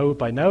enough to know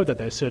by now that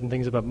there's certain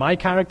things about my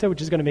character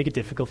which is going to make it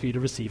difficult for you to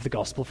receive the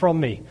gospel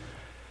from me.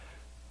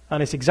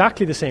 And it's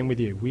exactly the same with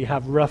you. We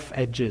have rough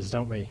edges,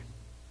 don't we?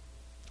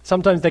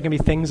 Sometimes there can be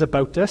things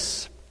about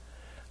us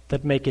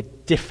that make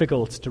it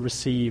difficult to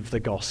receive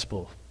the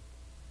gospel.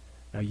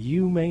 Now,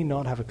 you may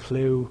not have a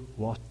clue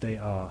what they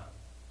are.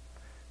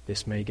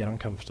 This may get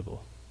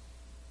uncomfortable.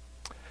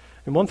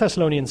 In 1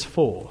 Thessalonians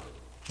 4,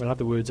 we'll have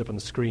the words up on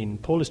the screen,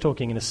 Paul is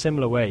talking in a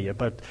similar way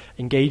about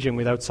engaging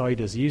with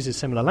outsiders. He uses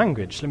similar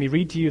language. Let me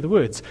read to you the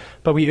words.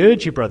 But we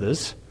urge you,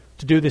 brothers,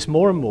 to do this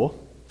more and more,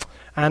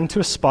 and to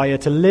aspire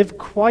to live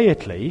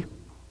quietly,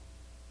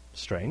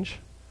 strange,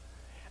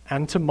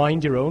 and to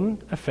mind your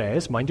own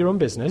affairs, mind your own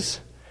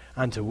business,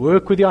 and to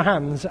work with your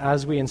hands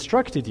as we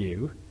instructed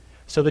you,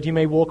 so that you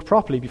may walk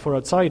properly before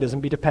outsiders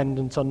and be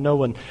dependent on no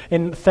one.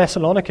 In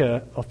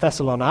Thessalonica,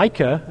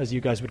 as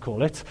you guys would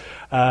call it,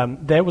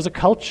 there was a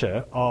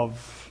culture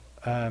of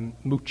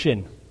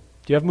mooching. Do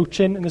you have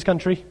mooching in this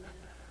country?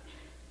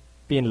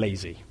 Being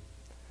lazy.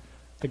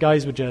 The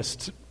guys would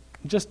just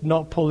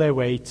not pull their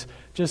weight,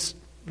 just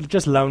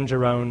lounge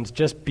around,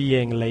 just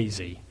being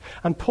lazy.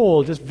 And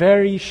Paul just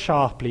very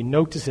sharply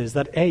notices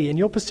that, hey, in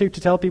your pursuit to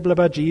tell people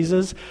about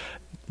Jesus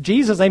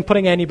ain't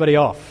putting anybody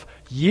off.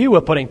 You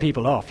are putting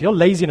people off. Your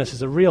laziness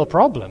is a real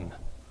problem.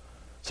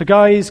 So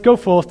guys, go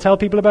forth, tell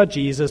people about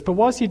Jesus, but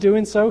whilst you're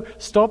doing so,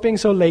 stop being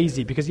so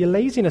lazy, because your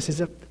laziness is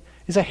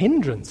a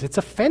hindrance. It's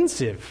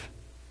offensive.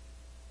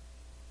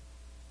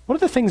 What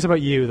are the things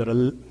about you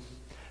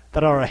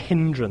that are a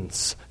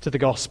hindrance to the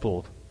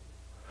gospel?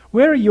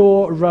 Where are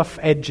your rough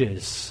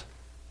edges?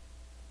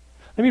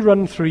 Let me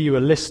run through you a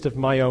list of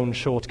my own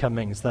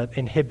shortcomings that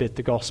inhibit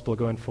the gospel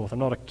going forth. I'm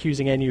not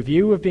accusing any of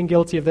you of being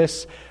guilty of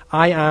this.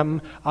 I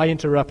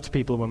interrupt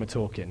people when we're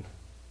talking.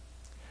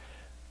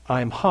 I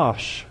am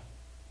harsh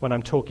when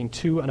I'm talking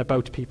to and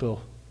about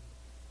people.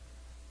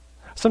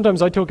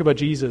 Sometimes I talk about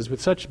Jesus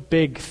with such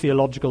big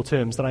theological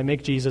terms that I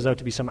make Jesus out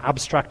to be some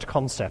abstract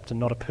concept and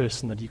not a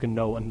person that you can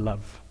know and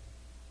love.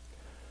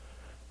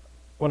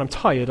 When I'm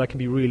tired, I can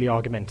be really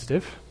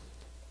argumentative.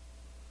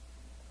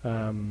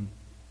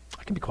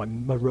 I can be quite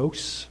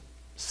morose,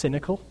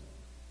 cynical.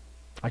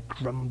 I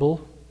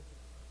grumble.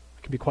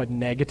 I can be quite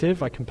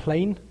negative. I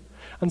complain.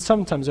 And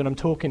sometimes when I'm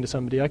talking to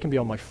somebody, I can be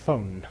on my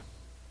phone.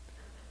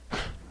 I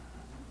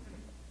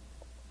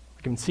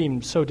can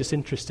seem so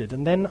disinterested.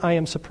 And then I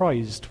am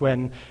surprised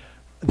when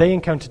they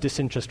encounter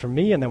disinterest from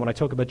me, and then when I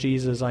talk about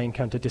Jesus, I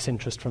encounter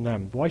disinterest from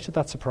them. Why should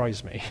that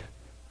surprise me?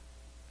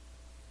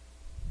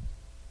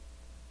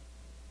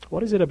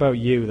 What is it about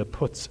you that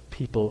puts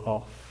people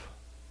off?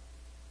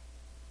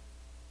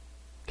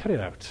 Cut it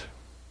out.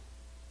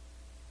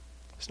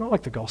 It's not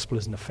like the gospel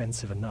isn't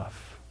offensive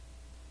enough.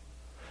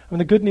 I mean,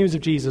 the good news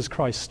of Jesus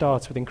Christ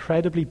starts with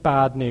incredibly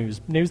bad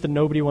news that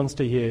nobody wants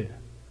to hear.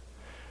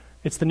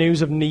 It's the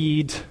news of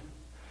need.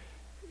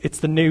 It's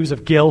the news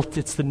of guilt.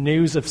 It's the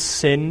news of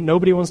sin.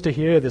 Nobody wants to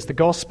hear this. The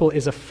gospel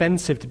is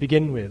offensive to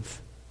begin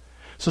with.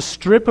 So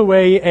strip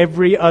away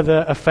every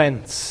other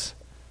offense.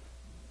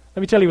 Let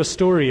me tell you a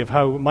story of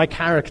how my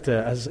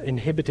character has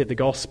inhibited the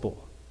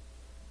gospel.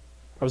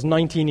 I was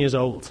 19 years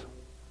old.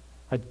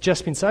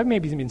 I'd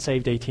maybe been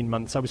saved 18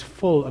 months. I was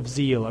full of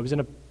zeal. I was in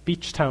a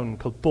beach town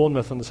called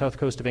Bournemouth on the south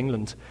coast of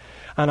England.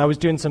 And I was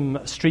doing some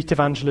street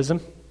evangelism.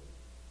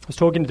 I was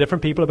talking to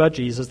different people about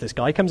Jesus. This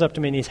guy comes up to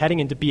me and he's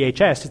heading into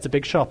BHS. It's a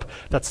big shop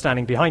that's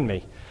standing behind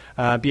me.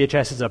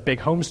 BHS is a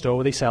big home store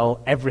where they sell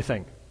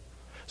everything.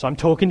 So I'm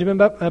talking to him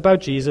about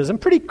Jesus, and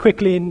pretty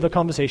quickly in the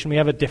conversation we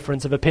have a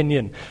difference of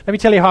opinion. Let me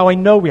tell you how I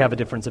know we have a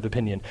difference of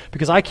opinion.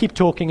 Because I keep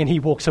talking and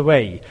he walks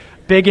away.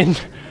 Big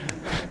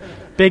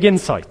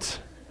insight.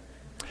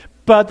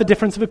 But the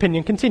difference of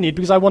opinion continued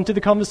because I wanted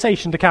the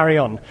conversation to carry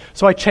on.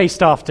 So I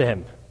chased after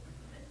him.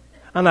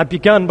 And I'd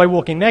begun by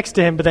walking next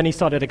to him, but then he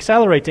started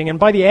accelerating. And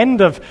by the end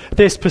of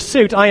this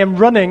pursuit, I am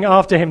running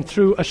after him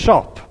through a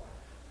shop.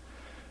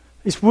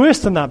 It's worse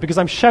than that because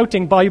I'm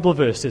shouting Bible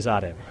verses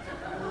at him.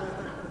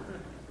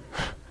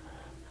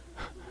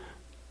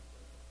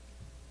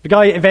 The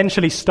guy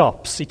eventually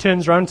stops. He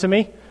turns around to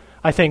me.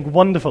 I think,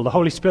 wonderful, the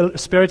Holy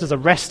Spirit has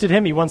arrested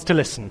him. He wants to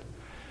listen.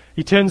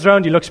 He turns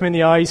around, he looks me in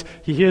the eyes,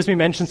 he hears me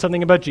mention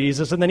something about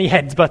Jesus, and then he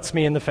headbutts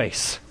me in the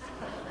face.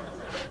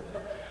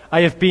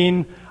 I have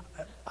been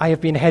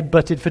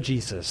headbutted for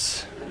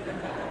Jesus.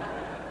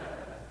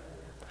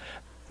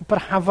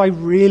 But have I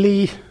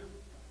really?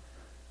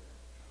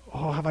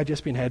 Or have I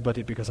just been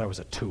headbutted because I was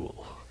a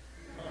tool?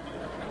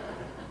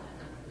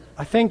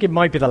 I think it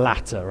might be the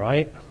latter,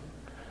 right?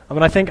 I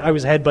mean, I think I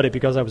was headbutted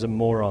because I was a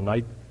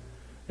moron.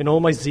 In all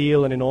my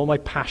zeal and in all my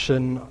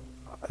passion,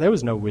 there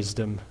was no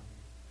wisdom.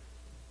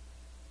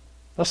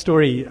 That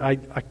story,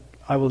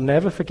 I will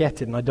never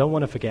forget it, and I don't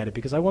want to forget it,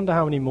 because I wonder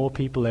how many more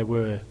people there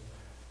were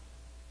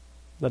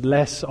that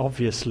less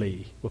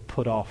obviously were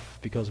put off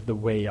because of the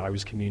way I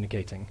was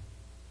communicating.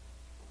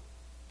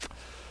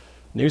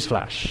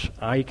 Newsflash,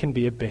 I can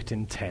be a bit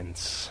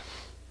intense.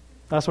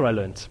 That's what I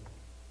learned.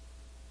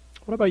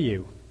 What about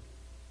you?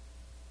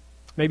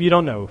 Maybe you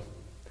don't know.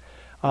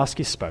 Ask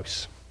your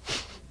spouse.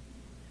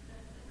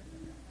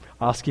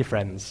 Ask your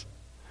friends.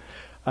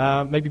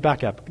 Maybe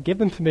back up. Give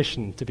them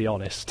permission to be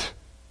honest.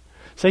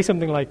 Say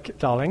something like,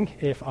 darling,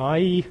 if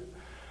I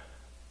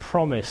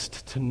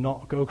promised to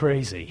not go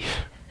crazy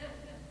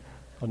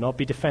or not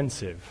be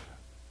defensive,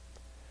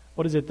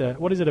 what is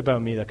it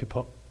about me that could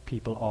put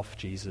people off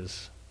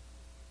Jesus?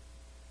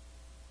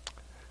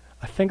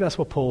 I think that's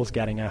what Paul's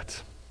getting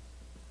at.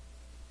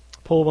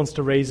 Paul wants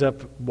to raise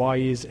up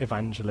wise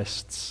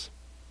evangelists.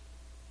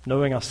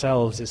 Knowing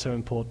ourselves is so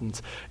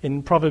important.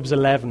 In Proverbs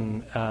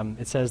 11,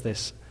 it says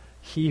this,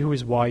 he who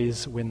is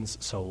wise wins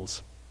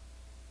souls.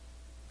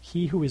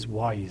 He who is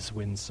wise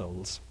wins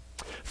souls.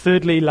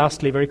 Thirdly,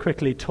 lastly, very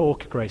quickly,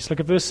 talk grace. Look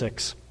at verse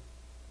 6.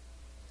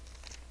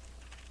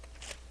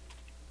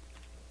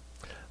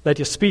 Let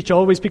your speech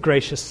always be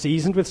gracious,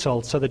 seasoned with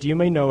salt, so that you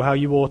may know how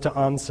you ought to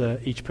answer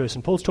each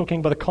person. Paul's talking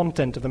about the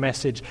content of the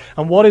message.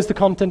 And what is the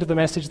content of the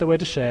message that we're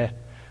to share?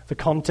 The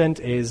content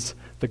is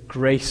the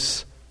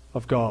grace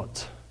of God.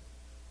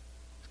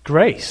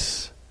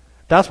 Grace.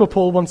 That's what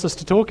Paul wants us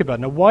to talk about.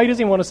 Now, why does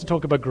he want us to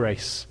talk about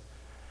grace?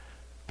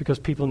 Because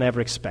people never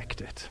expect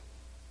it.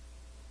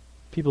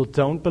 People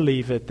don't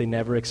believe it. They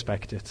never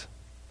expect it.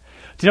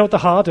 Do you know at the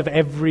heart of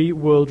every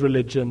world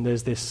religion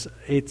there's this,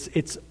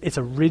 it's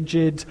a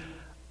rigid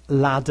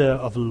ladder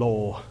of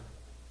law.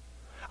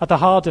 At the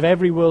heart of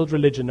every world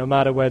religion, no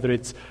matter whether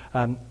it's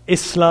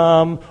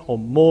Islam or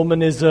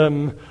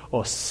Mormonism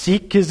or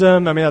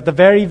Sikhism, I mean, at the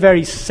very,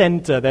 very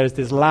center, there's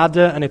this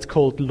ladder and it's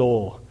called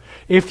law.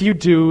 If you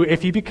do,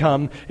 if you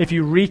become, if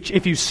you reach,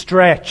 if you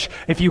stretch,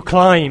 if you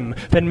climb,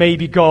 then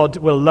maybe God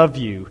will love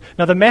you.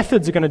 Now, the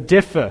methods are going to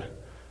differ.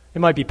 It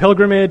might be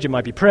pilgrimage, it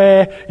might be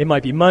prayer, it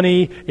might be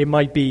money, it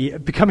might be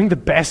becoming the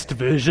best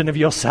version of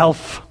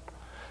yourself.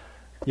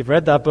 You've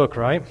read that book,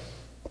 right?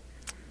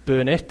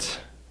 Burn it.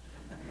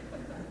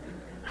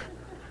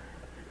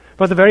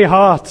 But at the very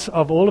heart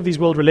of all of these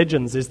world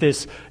religions is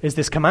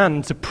this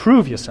command to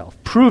prove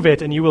yourself. Prove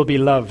it and you will be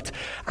loved.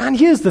 And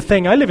here's the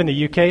thing, I live in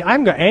the UK, I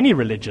haven't got any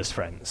religious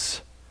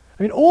friends.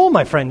 I mean, all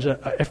my friends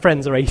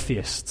are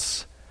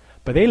atheists,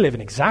 but they live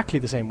in exactly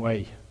the same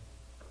way.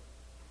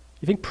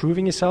 You think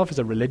proving yourself is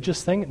a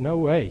religious thing? No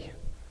way.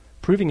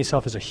 Proving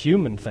yourself is a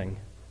human thing.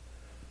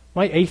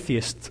 My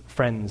atheist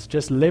friends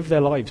just live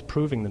their lives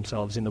proving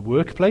themselves in the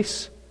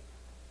workplace.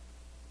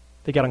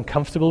 They get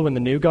uncomfortable when the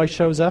new guy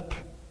shows up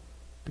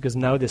because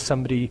now there's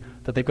somebody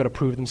that they've got to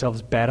prove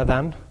themselves better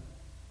than.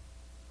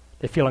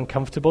 They feel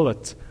uncomfortable,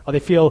 or they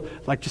feel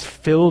like just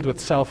filled with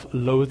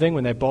self-loathing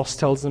when their boss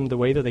tells them the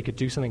way that they could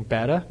do something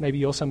better. Maybe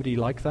you're somebody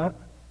like that.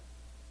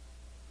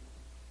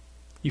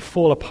 You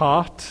fall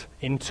apart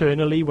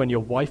internally when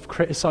your wife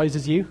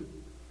criticizes you.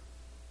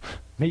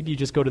 Maybe you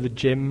just go to the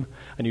gym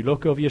and you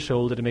look over your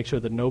shoulder to make sure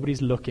that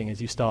nobody's looking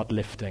as you start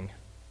lifting.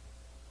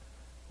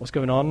 What's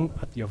going on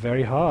at your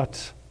very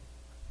heart?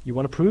 You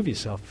want to prove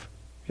yourself.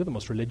 You're the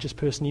most religious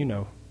person you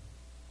know.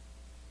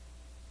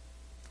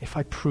 If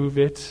I prove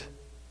it,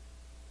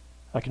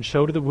 I can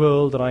show to the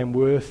world that I am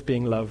worth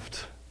being loved.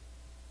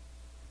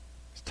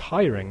 It's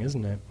tiring,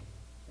 isn't it?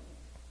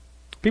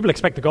 People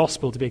expect the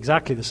gospel to be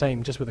exactly the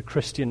same, just with a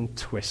Christian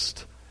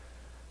twist.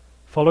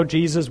 Follow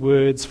Jesus'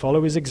 words,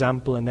 follow his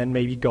example, and then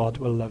maybe God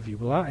will love you.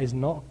 Well, that is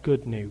not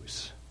good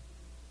news.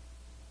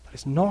 That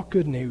is not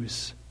good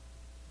news.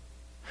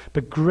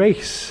 But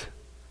grace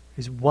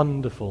is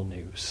wonderful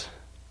news.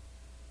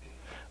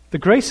 The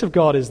grace of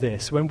God is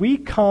this: when we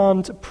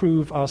can't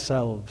prove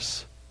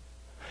ourselves,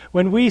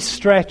 when we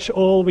stretch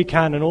all we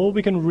can and all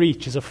we can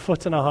reach is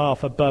 1.5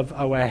 feet above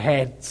our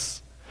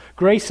heads,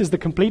 grace is the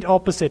complete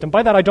opposite. And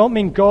by that I don't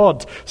mean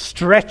God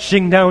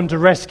stretching down to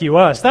rescue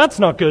us. That's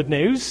not good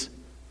news.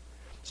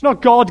 It's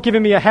not God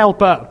giving me a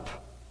help up.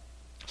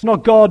 It's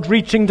not God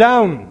reaching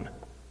down.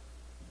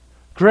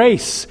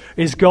 Grace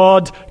is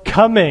God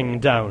coming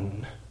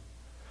down.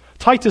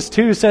 Titus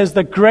 2 says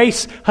that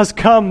grace has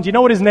come. Do you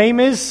know what his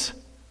name is?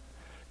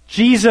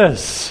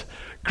 Jesus.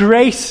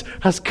 Grace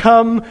has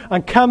come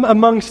and come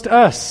amongst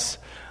us.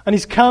 And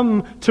he's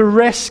come to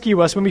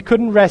rescue us when we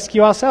couldn't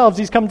rescue ourselves.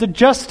 He's come to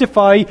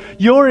justify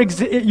your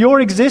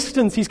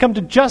existence. He's come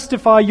to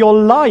justify your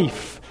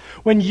life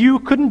when you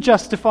couldn't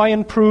justify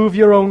and prove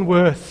your own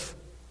worth.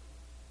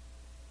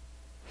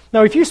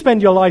 Now, if you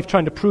spend your life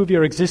trying to prove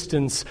your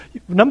existence,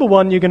 number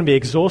one, you're going to be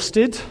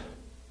exhausted.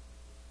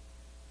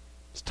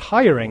 It's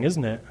tiring,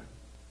 isn't it?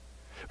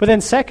 But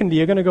then secondly,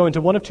 you're going to go into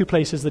one of two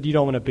places that you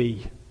don't want to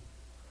be.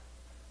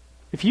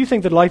 If you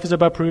think that life is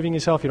about proving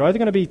yourself, you're either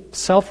going to be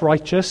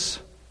self-righteous,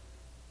 and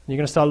you're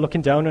going to start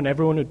looking down on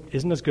everyone who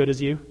isn't as good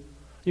as you.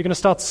 You're going to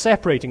start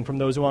separating from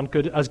those who aren't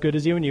as good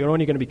as you, and you're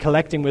only going to be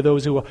collecting with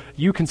those who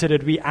you consider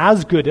to be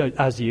as good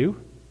as you.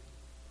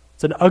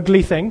 It's an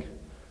ugly thing,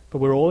 but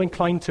we're all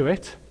inclined to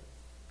it.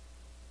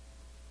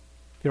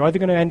 You're either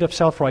going to end up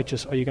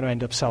self-righteous or you're going to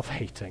end up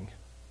self-hating.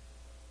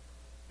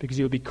 Because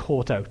you'll be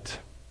caught out.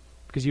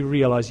 Because you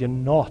realize you're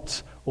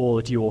not all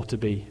that you ought to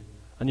be.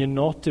 And you're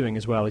not doing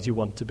as well as you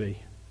want to be.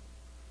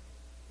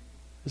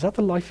 Is that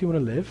the life you want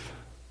to live?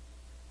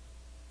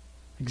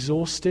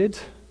 exhausted,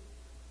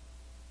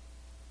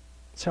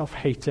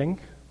 self-hating,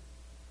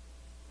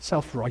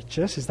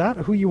 self-righteous? Is that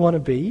who you want to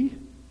be?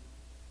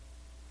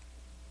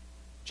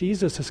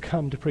 Jesus has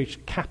come to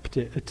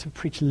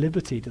preach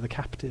liberty to the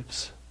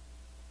captives.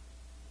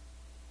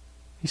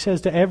 He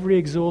says to every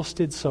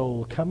exhausted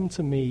soul, come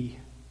to me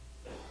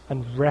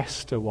and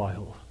rest a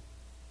while.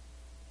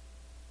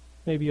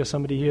 Maybe you're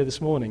somebody here this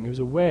morning who's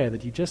aware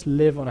that you just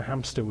live on a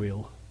hamster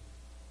wheel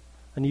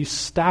and you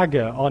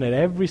stagger on it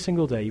every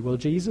single day. Well,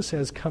 Jesus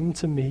says, come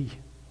to me.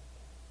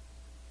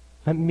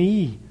 Let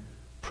me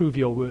prove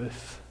your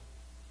worth.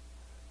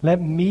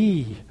 Let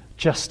me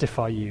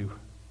justify you.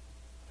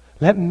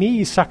 Let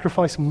me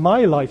sacrifice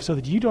my life so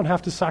that you don't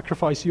have to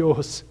sacrifice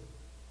yours.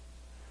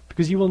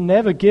 Because you will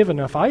never give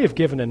enough. I have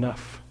given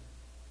enough.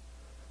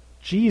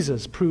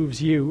 Jesus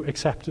proves you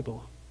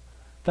acceptable.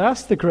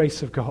 That's the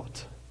grace of God.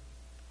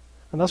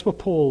 And that's what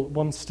Paul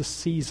wants to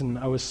season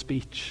our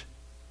speech.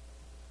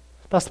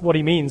 That's what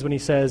he means when he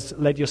says,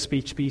 let your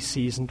speech be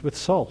seasoned with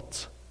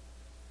salt.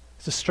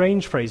 It's a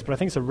strange phrase, but I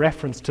think it's a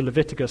reference to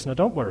Leviticus. Now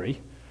don't worry.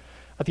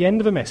 At the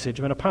end of a message,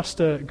 when a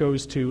pastor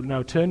goes to,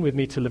 now turn with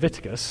me to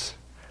Leviticus,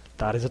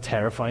 that is a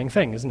terrifying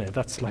thing, isn't it?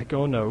 That's like,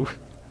 oh no.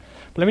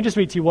 But let me just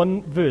read to you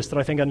one verse that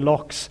I think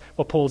unlocks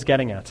what Paul's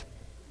getting at.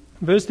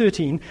 Verse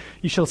 13,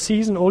 you shall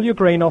season all your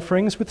grain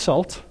offerings with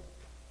salt.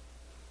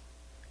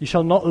 You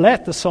shall not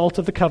let the salt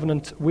of the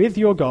covenant with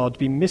your God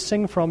be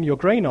missing from your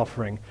grain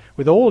offering.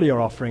 With all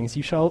your offerings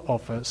you shall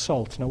offer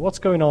salt. Now what's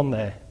going on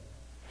there?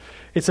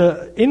 It's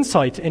an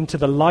insight into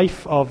the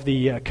life of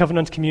the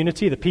covenant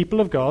community, the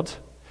people of God,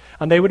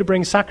 and they were to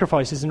bring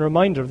sacrifices in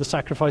reminder of the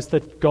sacrifice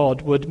that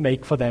God would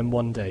make for them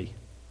one day.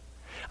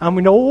 And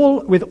with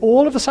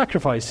all of the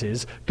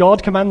sacrifices,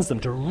 God commands them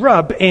to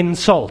rub in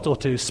salt, or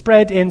to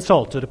spread in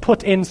salt, or to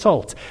put in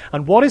salt.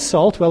 And what is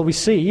salt? Well, we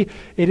see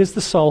it is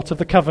the salt of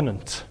the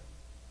covenant.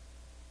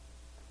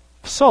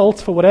 Salt,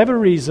 for whatever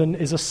reason,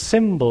 is a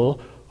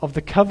symbol of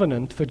the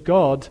covenant that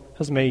God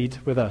has made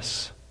with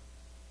us.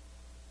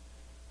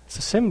 It's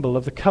a symbol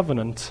of the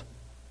covenant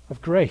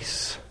of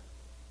grace.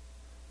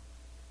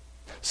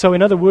 So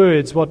in other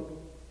words,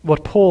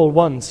 what Paul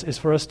wants is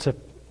for us to,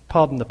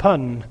 pardon the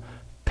pun,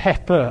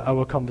 pepper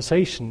our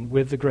conversation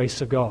with the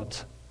grace of God.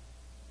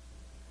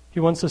 He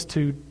wants us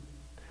to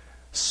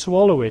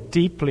swallow it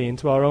deeply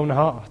into our own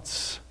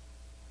hearts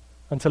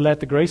and to let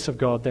the grace of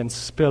God then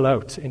spill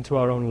out into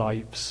our own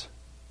lives.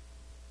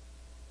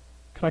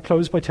 Can I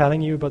close by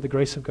telling you about the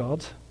grace of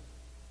God?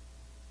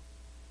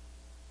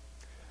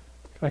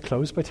 Can I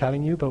close by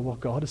telling you about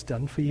what God has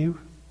done for you?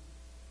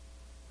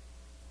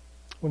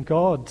 When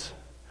God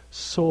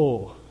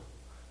saw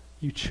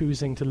you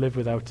choosing to live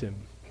without him,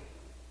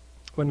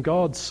 when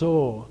God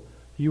saw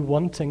you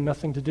wanting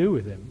nothing to do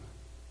with him,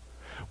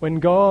 when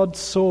God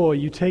saw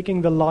you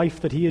taking the life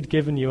that he had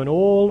given you and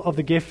all of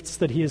the gifts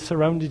that he has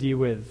surrounded you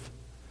with,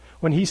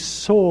 when he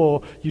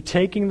saw you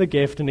taking the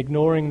gift and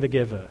ignoring the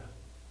giver,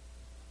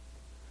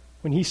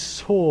 when he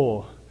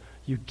saw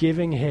you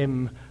giving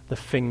him the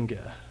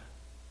finger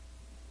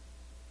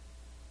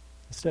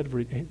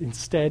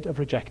instead of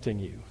rejecting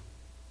you,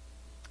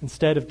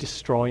 instead of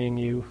destroying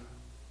you,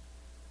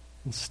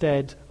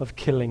 instead of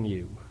killing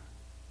you,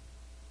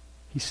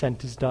 he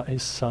sent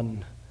his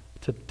son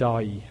to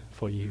die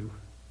for you.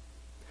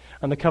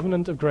 And the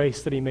covenant of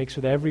grace that he makes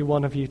with every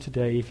one of you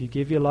today, if you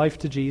give your life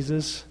to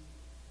Jesus,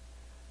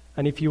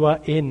 and if you are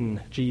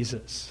in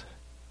Jesus,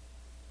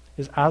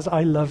 is as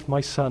I love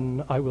my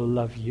son, I will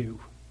love you.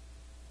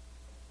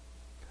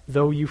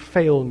 Though you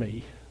fail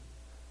me,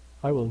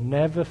 I will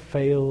never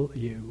fail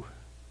you.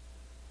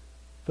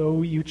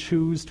 Though you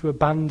choose to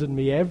abandon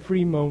me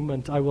every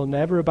moment, I will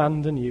never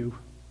abandon you.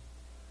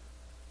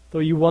 Though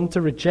you want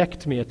to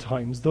reject me at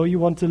times, though you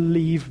want to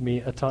leave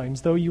me at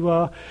times, though you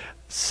are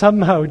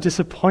somehow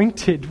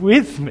disappointed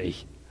with me,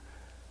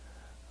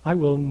 I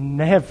will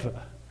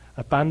never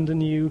abandon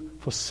you,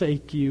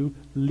 forsake you,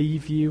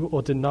 leave you,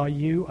 or deny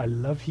you. I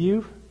love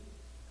you.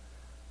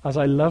 As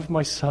I love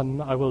my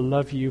son, I will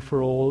love you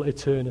for all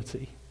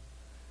eternity.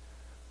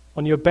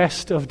 On your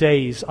best of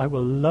days, I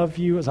will love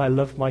you as I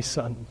love my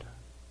son.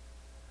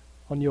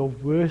 On your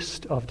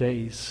worst of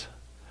days,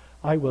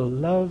 I will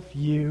love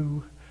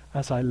you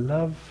as I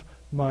love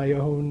my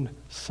own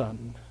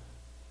son.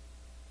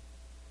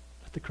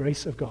 Let the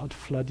grace of God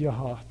flood your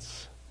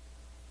hearts.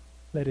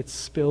 Let it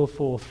spill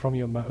forth from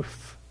your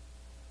mouth.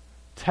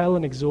 Tell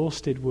an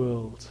exhausted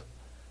world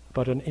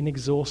about an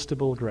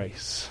inexhaustible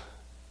grace.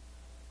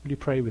 Will you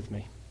pray with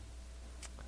me?